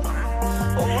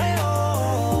 Oh, eh, oh,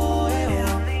 eh, oh.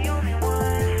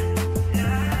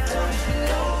 Don't you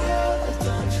know, girl,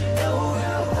 don't you know,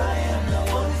 girl, I am the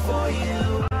one for you.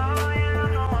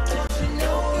 Don't you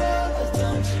know, girl,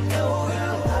 don't you know,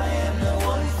 girl, I am the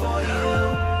one for you.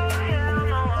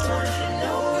 Don't you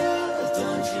know, girl,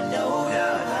 don't you know,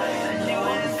 girl, I am the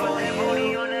one for you.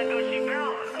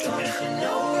 Don't you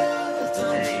know, girl,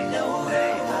 don't you know,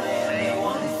 girl, I am the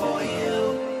one for you.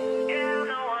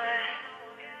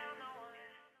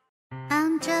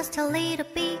 I'm just a little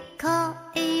bit caught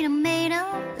in the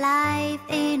middle, life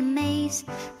in a maze.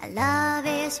 My love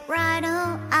is bright,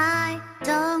 oh, I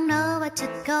don't know where to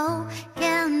go.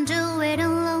 Can't do it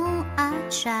alone, I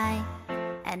try,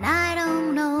 and I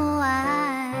don't know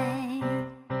why.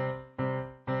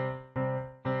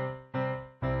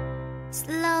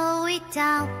 Slow it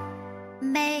down,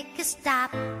 make a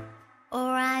stop,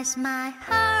 or else my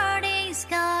heart is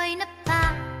going to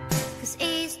pop. 'Cause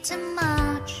it's too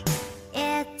much,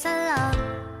 it's a lot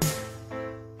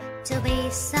to be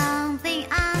something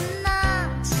I'm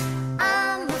not.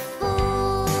 I'm a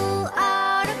fool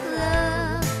out of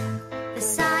love,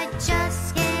 'cause I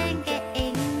just can't get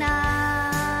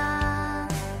enough.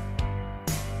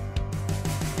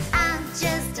 I'm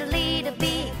just a little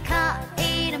bit caught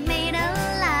in the middle.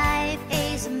 Life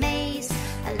is a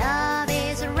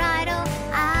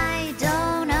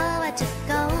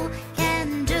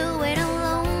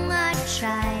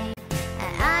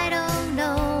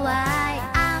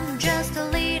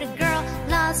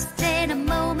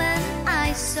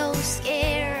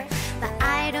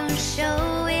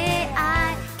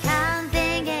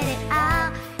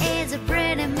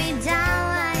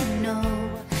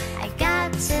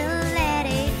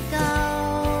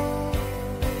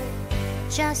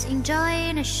just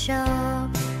enjoying the show.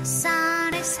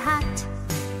 Sun is hot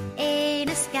in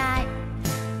the sky,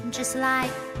 just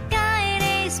like God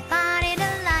is party the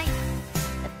light.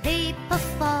 The people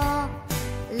follow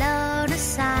the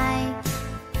sign.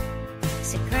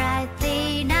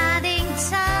 Secretly nothing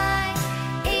time.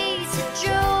 It's a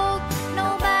joke,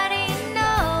 nobody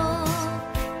knows.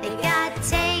 They gotta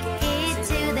take it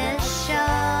to the show.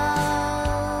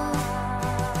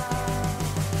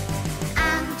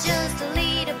 I'm just a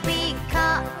little bit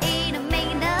caught in a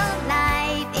main of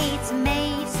life. It's a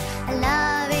maze.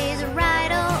 Love is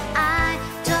right, oh I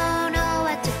don't know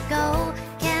where to go.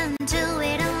 Can't do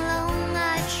it alone,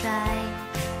 I try,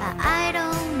 but I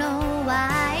don't know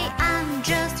why. I'm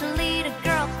just a little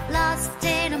girl lost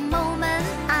in a moment.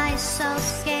 I'm so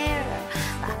scared,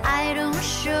 but I don't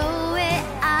show it.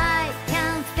 I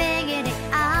can't figure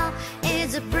it out.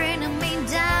 It's bringing me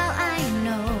down. I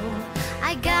know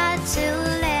I got to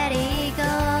let it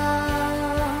go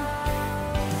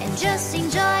and just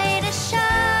enjoy the show.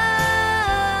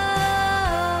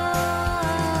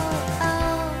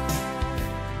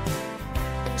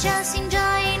 Just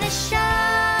enjoy the show.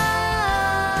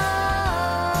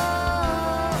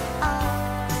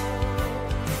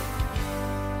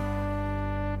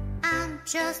 I'm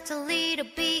just a little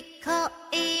bit caught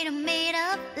in the middle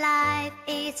of life.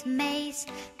 It's a maze,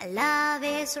 and love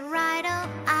is right. Oh,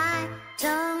 I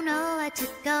don't know where to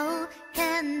go.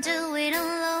 Can't do it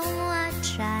alone. I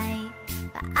try,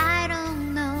 but I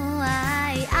don't know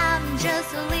why. I'm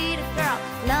just a little girl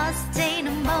lost in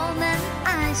a moment.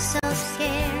 I'm so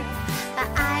scared, but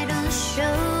I don't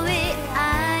show it.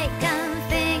 I can't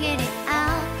figure it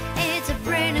out. It's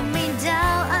bringing me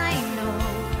down. I know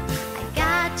I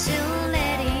got to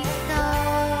let it go.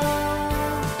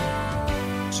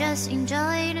 Just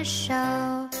enjoy the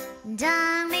show.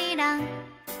 Dang dee dang,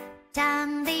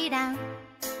 dang dee dang.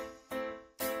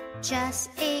 Just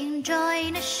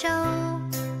enjoy the show.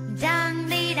 Dang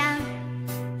dee dang,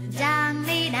 dang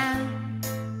dee dang.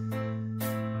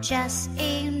 Just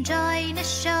enjoy the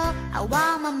show. I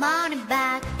want my money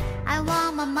back. I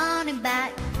want my money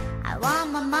back. I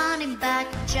want my money back.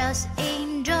 Just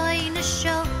enjoy the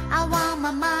show. I want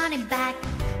my money back.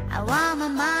 I want my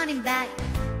money back.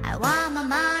 I want my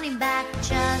money back.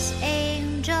 Just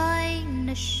enjoy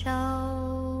the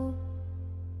show.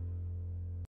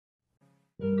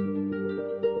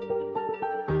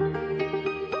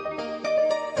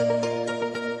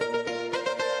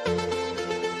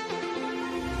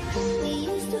 We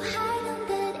used to hide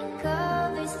under the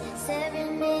covers,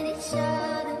 serenade each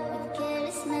other with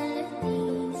careless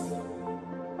melodies.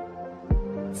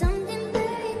 Something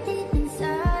buried deep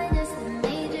inside us, the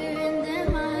major and the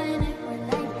minor were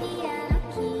like piano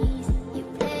keys. You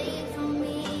play it for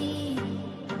me.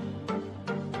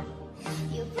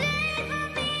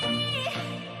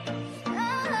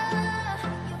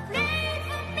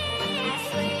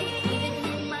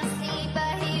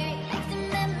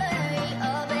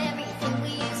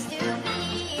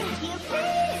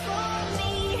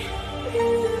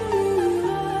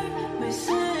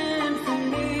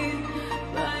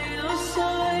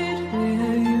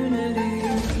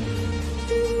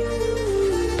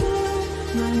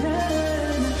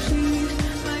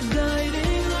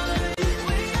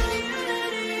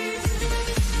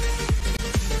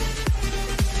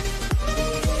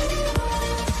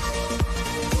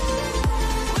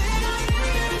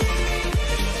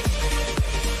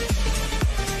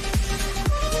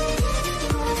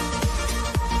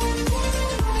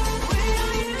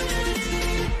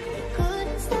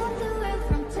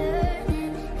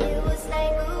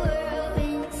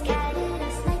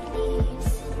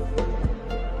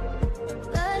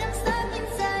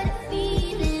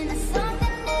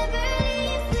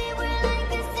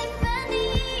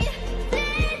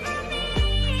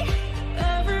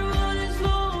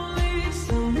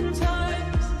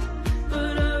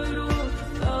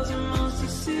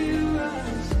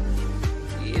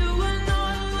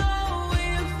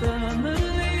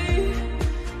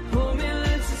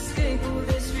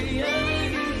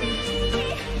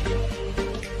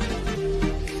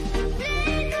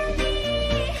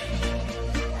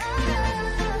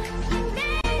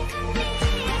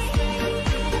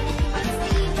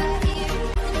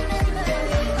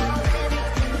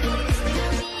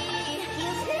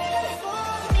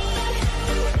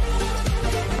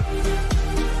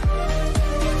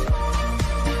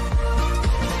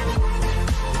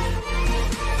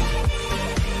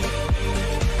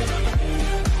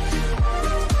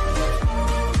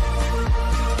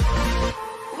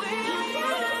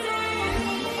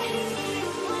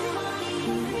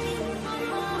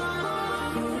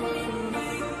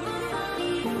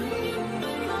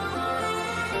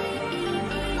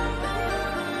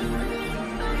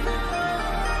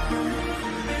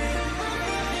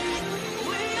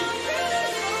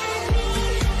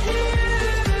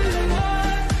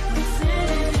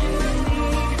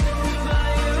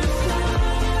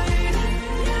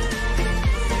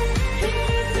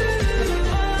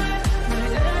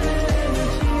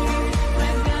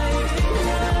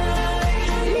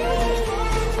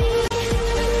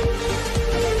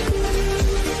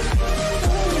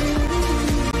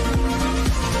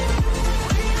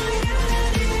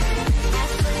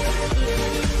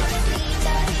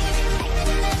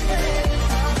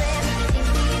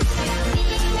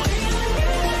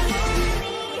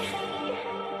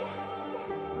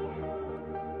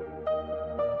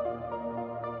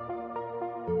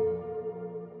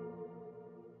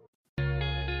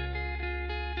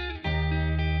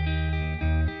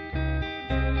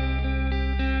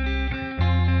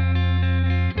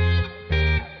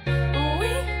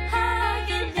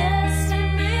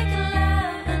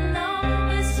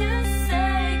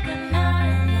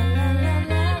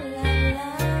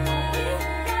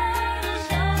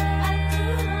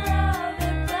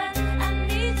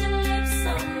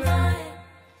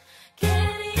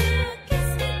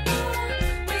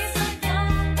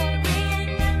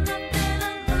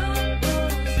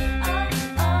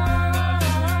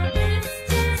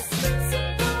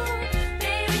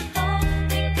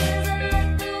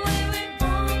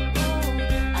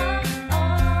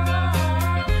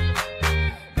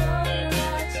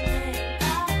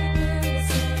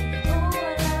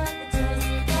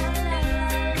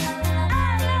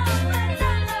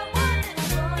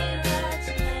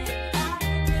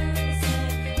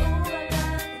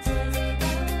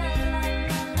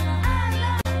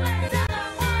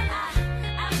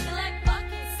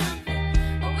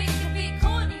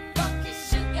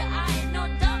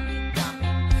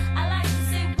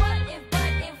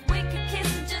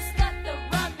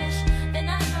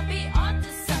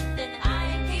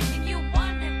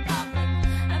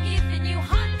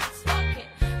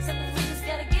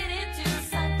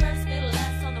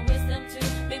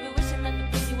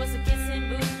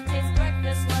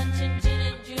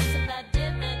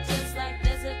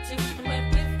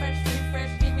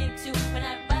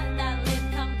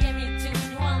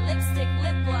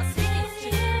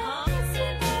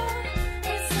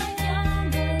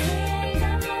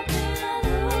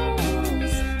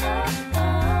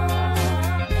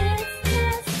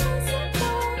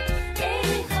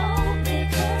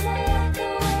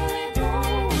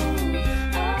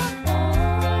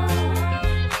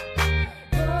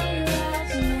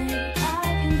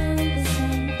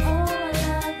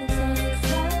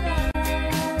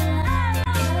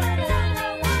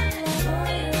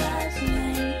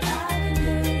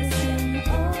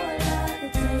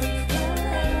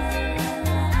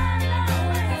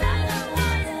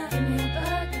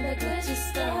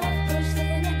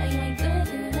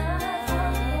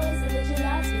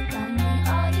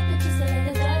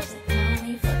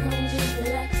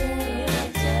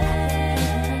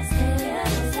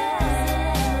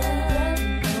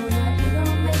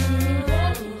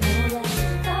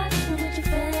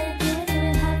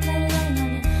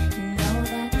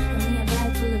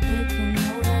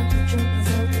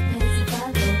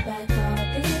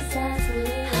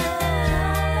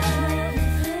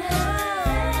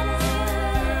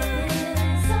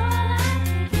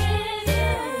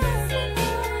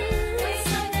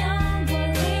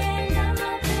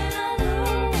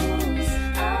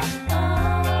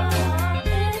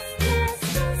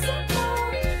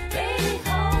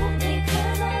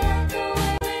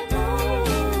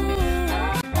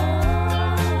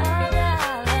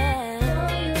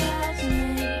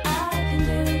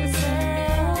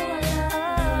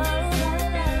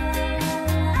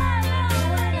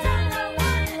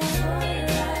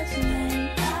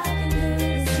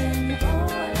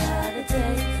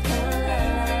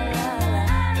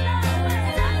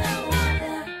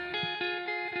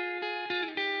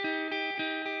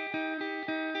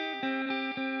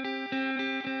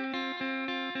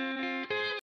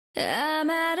 I'm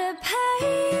at a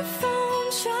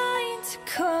payphone trying to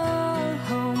call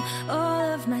home.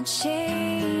 All of my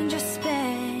change I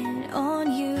spent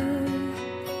on you.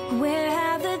 Where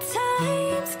have the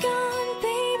times gone,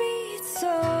 baby? It's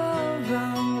so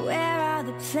wrong. Where are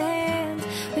the plans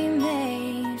we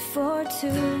made for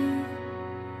two?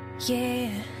 Yeah,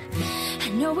 I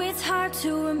know it's hard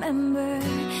to remember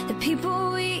the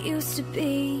people we used to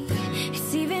be.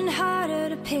 It's even harder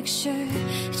to picture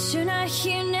that you're not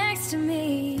here next to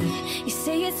me. You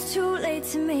say it's too late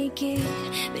to make it,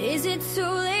 but is it too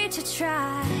late to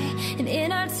try? And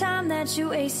in our time that you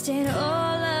wasted,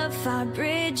 all of our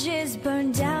bridges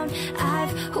burned down.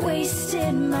 I've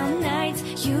wasted my nights,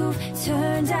 you've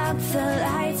turned out the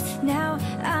lights. Now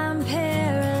I'm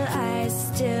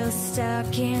paralyzed, still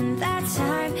stuck in that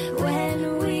time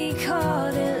when we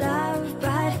called it love.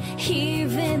 But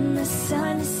even the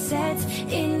sun sets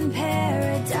in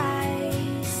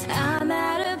paradise. I'm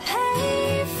at a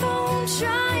payphone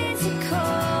trying to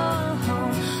call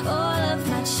home. All of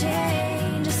my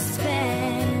change I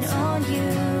spent on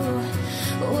you.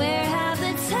 Where have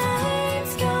the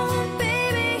times gone,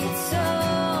 baby? It's so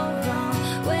wrong.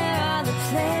 Where are the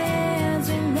plans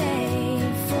we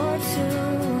made for two?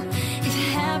 If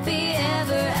happy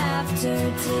ever after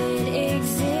did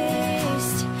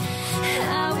exist,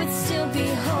 I would still be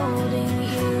holding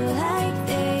you like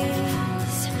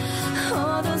this.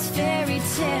 All those fairy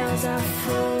tales are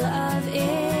full of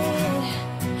it.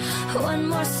 One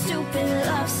more stupid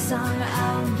love song,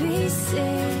 I'll be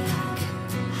sick.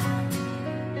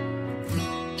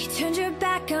 You turned your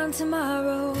back on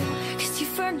tomorrow, 'cause you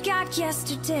forgot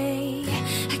yesterday.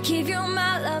 I gave you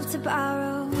my love to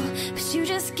borrow, but you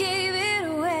just gave it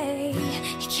away.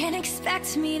 You can't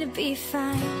expect me to be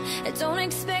fine, I don't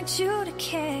expect you to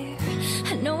care.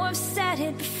 I know I've said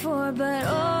it before, but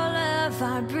all of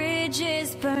our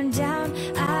bridges burned down.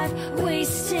 I've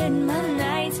wasted my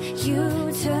nights,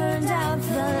 you turned out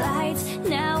the lights.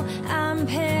 Now I'm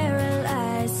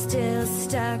paralyzed, still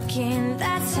stuck in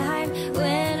that time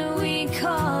when we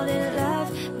called it love.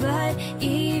 But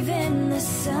even the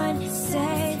sun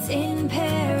sets in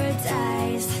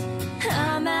paradise.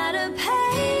 I'm at a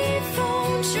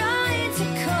payphone trying to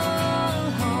call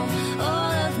home.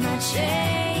 All of my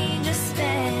change I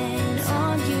spent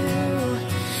on you.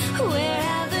 Where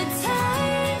have the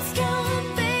times gone,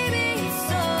 baby? It's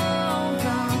so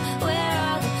wrong. Where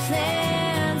are the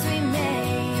plans we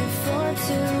made for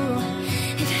two?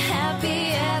 If happy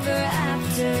ever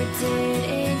after did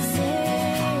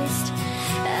exist,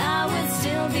 I would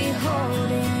still be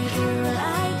holding you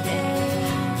like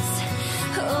this.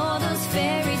 All those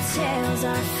fairy tales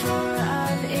are full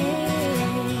of it.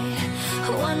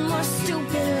 One more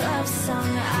stupid love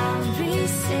song, I'll be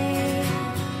sick.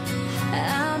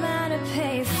 I'm at a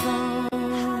payphone.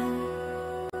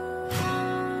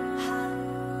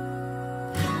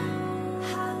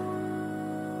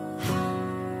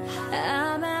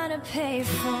 I'm at a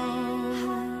payphone.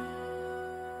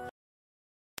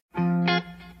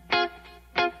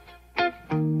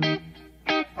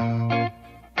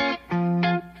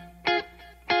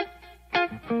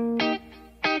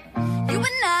 You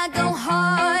and I go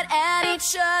hard at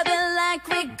each other like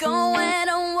we're going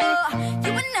to war.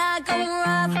 You and I go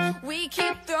rough, we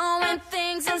keep throwing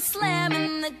things and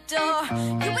slamming the door.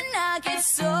 You and I get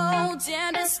so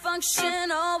damn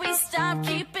dysfunctional, we stop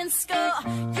keeping score.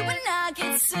 You and I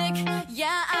get sick,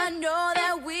 yeah, I know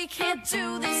that we can't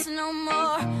do this no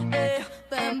more.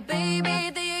 But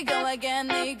baby, there you go again,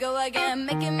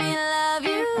 making me love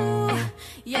you.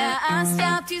 Yeah, I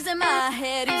stopped using my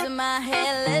head,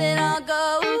 let it all go.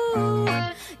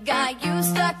 Got you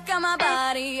stuck on my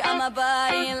body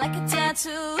like a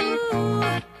tattoo.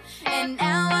 And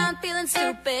now I'm feeling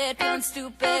stupid,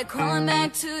 crawling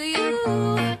back to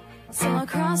you. So I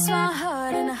cross my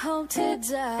heart and I hope to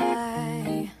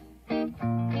die,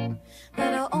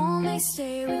 but I'll only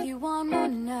stay with you one more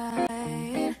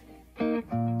night.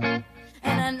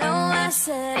 And I know I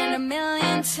said it a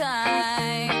million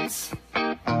times,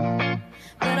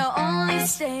 but I'll only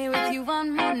stay with you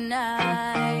one more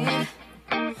night.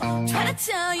 Try to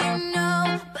tell you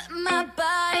no, but my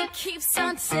body keeps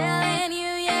on telling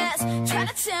you yes. Try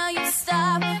to tell you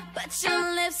stop, but your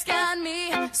lips got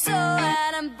me so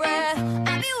out of breath.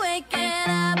 I'll be waking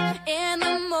up in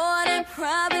the morning,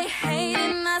 probably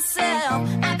hating myself.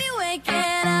 I'll be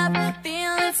waking up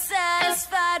feeling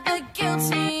satisfied but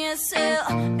guilty as hell.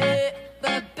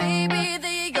 But baby,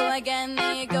 there you go again,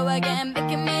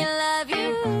 making me love you.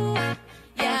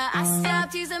 Yeah, I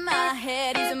stopped using my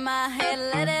head,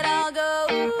 let it all go.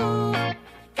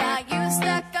 Got you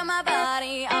stuck on my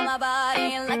body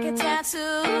like a a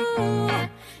tattoo.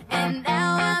 And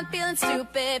now I'm feeling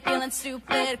stupid,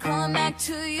 calling back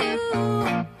to you.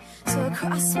 So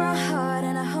cross my heart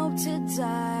and I hope to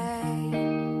die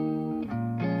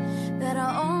that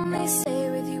I'll only stay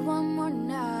with you one more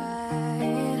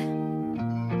night.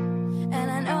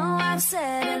 And I know I've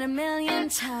said it a million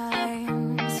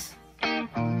times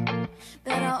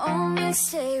that I'll only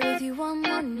stay with you one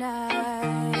more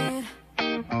night.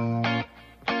 Ooh,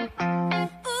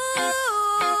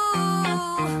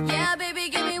 yeah, baby,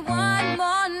 give me one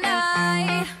more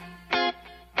night.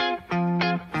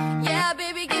 Yeah,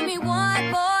 baby, give me one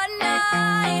more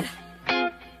night.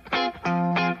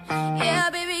 Yeah,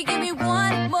 baby, give me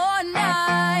one more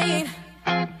night.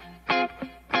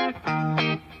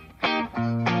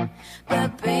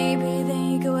 But baby, there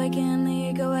you go again,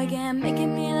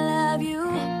 making me love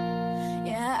you.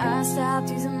 Yeah, I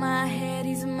stopped using my head,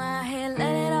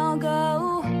 let it all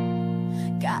go.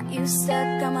 Got you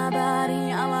stuck on my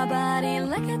body,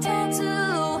 like a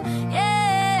tattoo.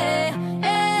 Yeah,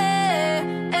 yeah,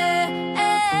 yeah,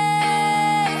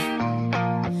 yeah.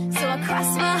 So I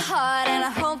cross my heart and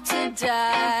I hope to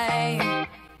die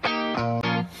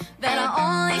that I'll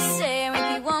only stay with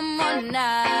you one more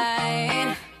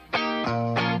night.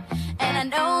 And I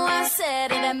know I've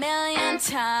said it a million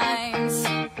times,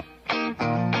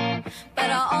 but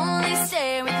I'll only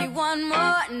stay with you one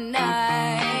more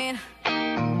night.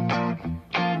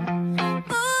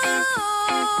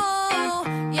 Ooh,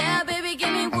 yeah, baby,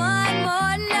 give me one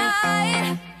more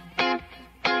night.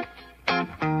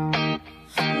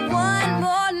 One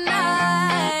more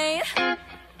night.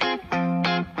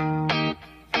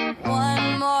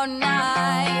 One more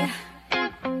night.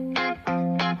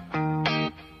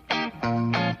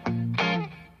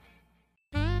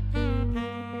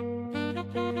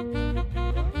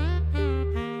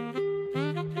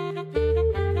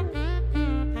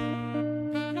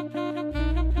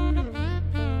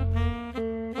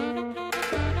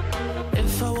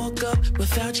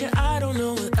 Without you, I don't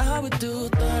know what I would do.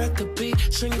 Thought I could be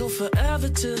single forever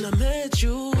till I met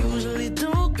you. Usually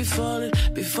don't be falling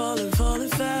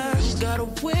fast. Got a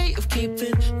way of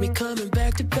keeping me coming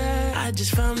back to back. I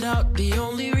just found out the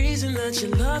only reason that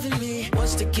you're loving me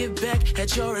was to get back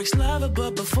at your ex-lover,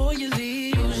 but before you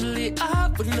leave, usually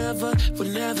I would never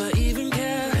even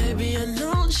care. Baby, I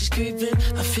know she's creeping,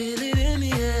 I feel it in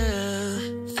the air.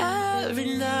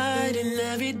 Every night and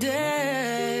every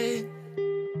day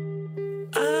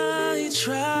I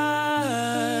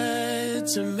tried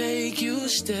to make you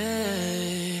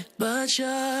stay, but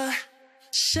you're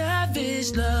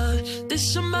savage, love. Did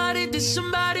somebody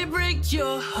break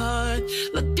your heart?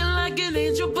 Looking like an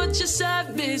angel, but you're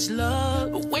savage,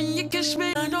 love. But when you kiss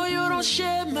me, I know you don't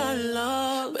share my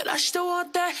love, but I still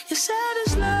want that. You're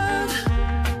savage, love.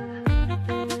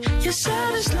 You're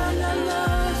savage, love, love,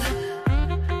 love.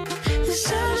 You're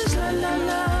savage, love, love,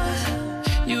 love.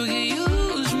 You can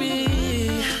use me,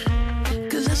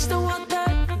 cause I still want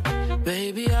that.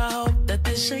 Baby, I hope that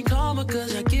this ain't karma,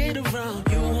 cause I get around.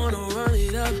 You wanna run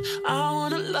it up, I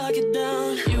wanna lock it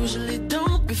down. Usually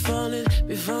don't be falling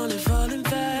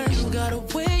fast. You got a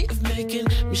way of making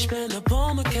me spend up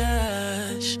all my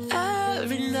cash.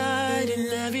 Every night and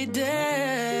every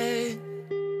day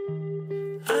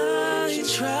I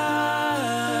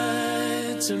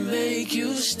tried to make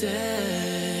you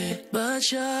stay,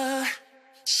 but you're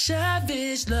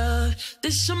savage, love.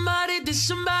 Did somebody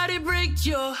break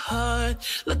your heart?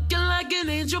 Looking like an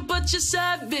angel, but you're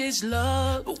savage,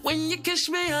 love. But when you kiss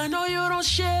me, I know you don't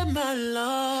share my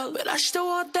love, but I still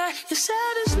want that. You're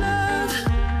savage, love.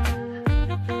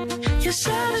 You're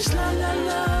savage, love, love,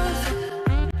 love.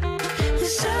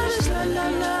 You're savage, love,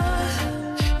 love, love.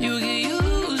 You can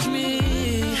use me,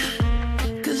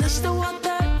 cause I still want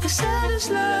that. You're savage,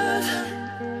 love.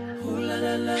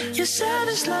 You're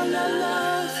savage, la la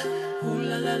love. Ooh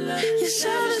la la la. You're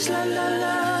savage, la la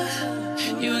love.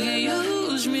 You can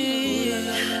use me,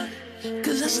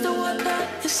 cause I still want that.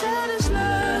 You're savage,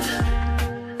 love.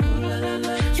 Ooh la la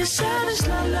la. You're savage,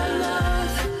 la la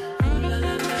love. Ooh la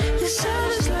la la. You're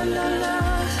savage, la la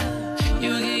love.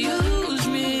 You can use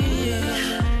me,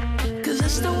 cause I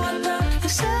still want that. You're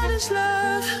savage,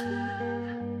 love.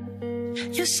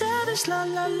 You're savage, la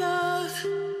la love.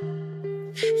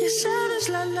 You're savage,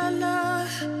 la la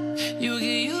love. You can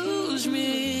use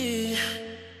me.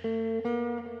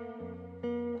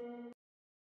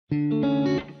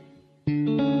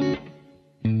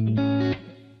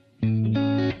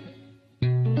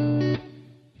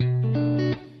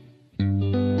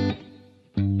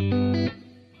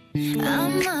 I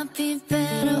might be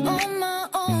better on my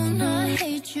own. I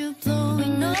hate you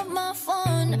blowing up my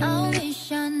phone. I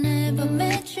wish I never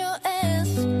met your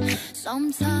ass. So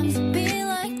Sometimes it be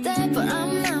like that, but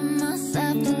I'm not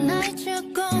myself. Tonight you're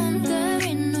gone, there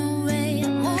ain't no way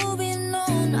I'm moving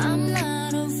on. I'm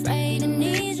not afraid, I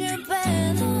need you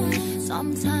back.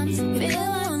 Sometimes it be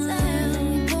like that,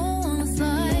 we go on a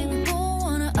fight, we go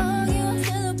wanna argue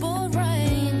until the boat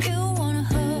rain. You wanna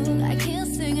hug, I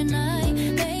can't say goodnight.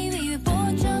 Baby, you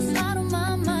both just out of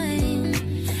my mind.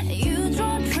 You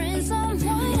draw prints on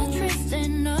white, I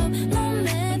twisting up. No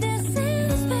medicine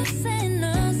is fixing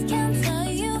us. Can't tell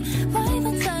you why,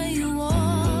 but tell you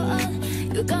what.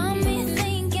 You got me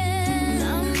thinking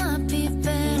I might be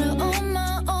better on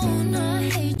my own. I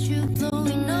hate you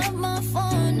blowing up my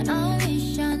phone. I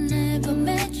wish I never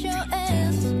met your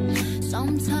ass.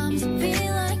 Sometimes it be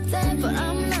like that, but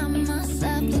I'm not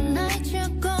myself. Tonight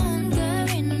you're gone, there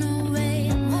ain't no way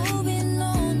I'm moving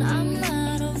on. I'm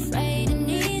not afraid, I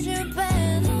need you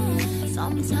back.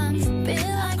 Sometimes it be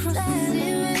like that.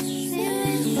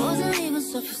 Wasn't even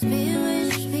so for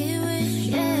spirit.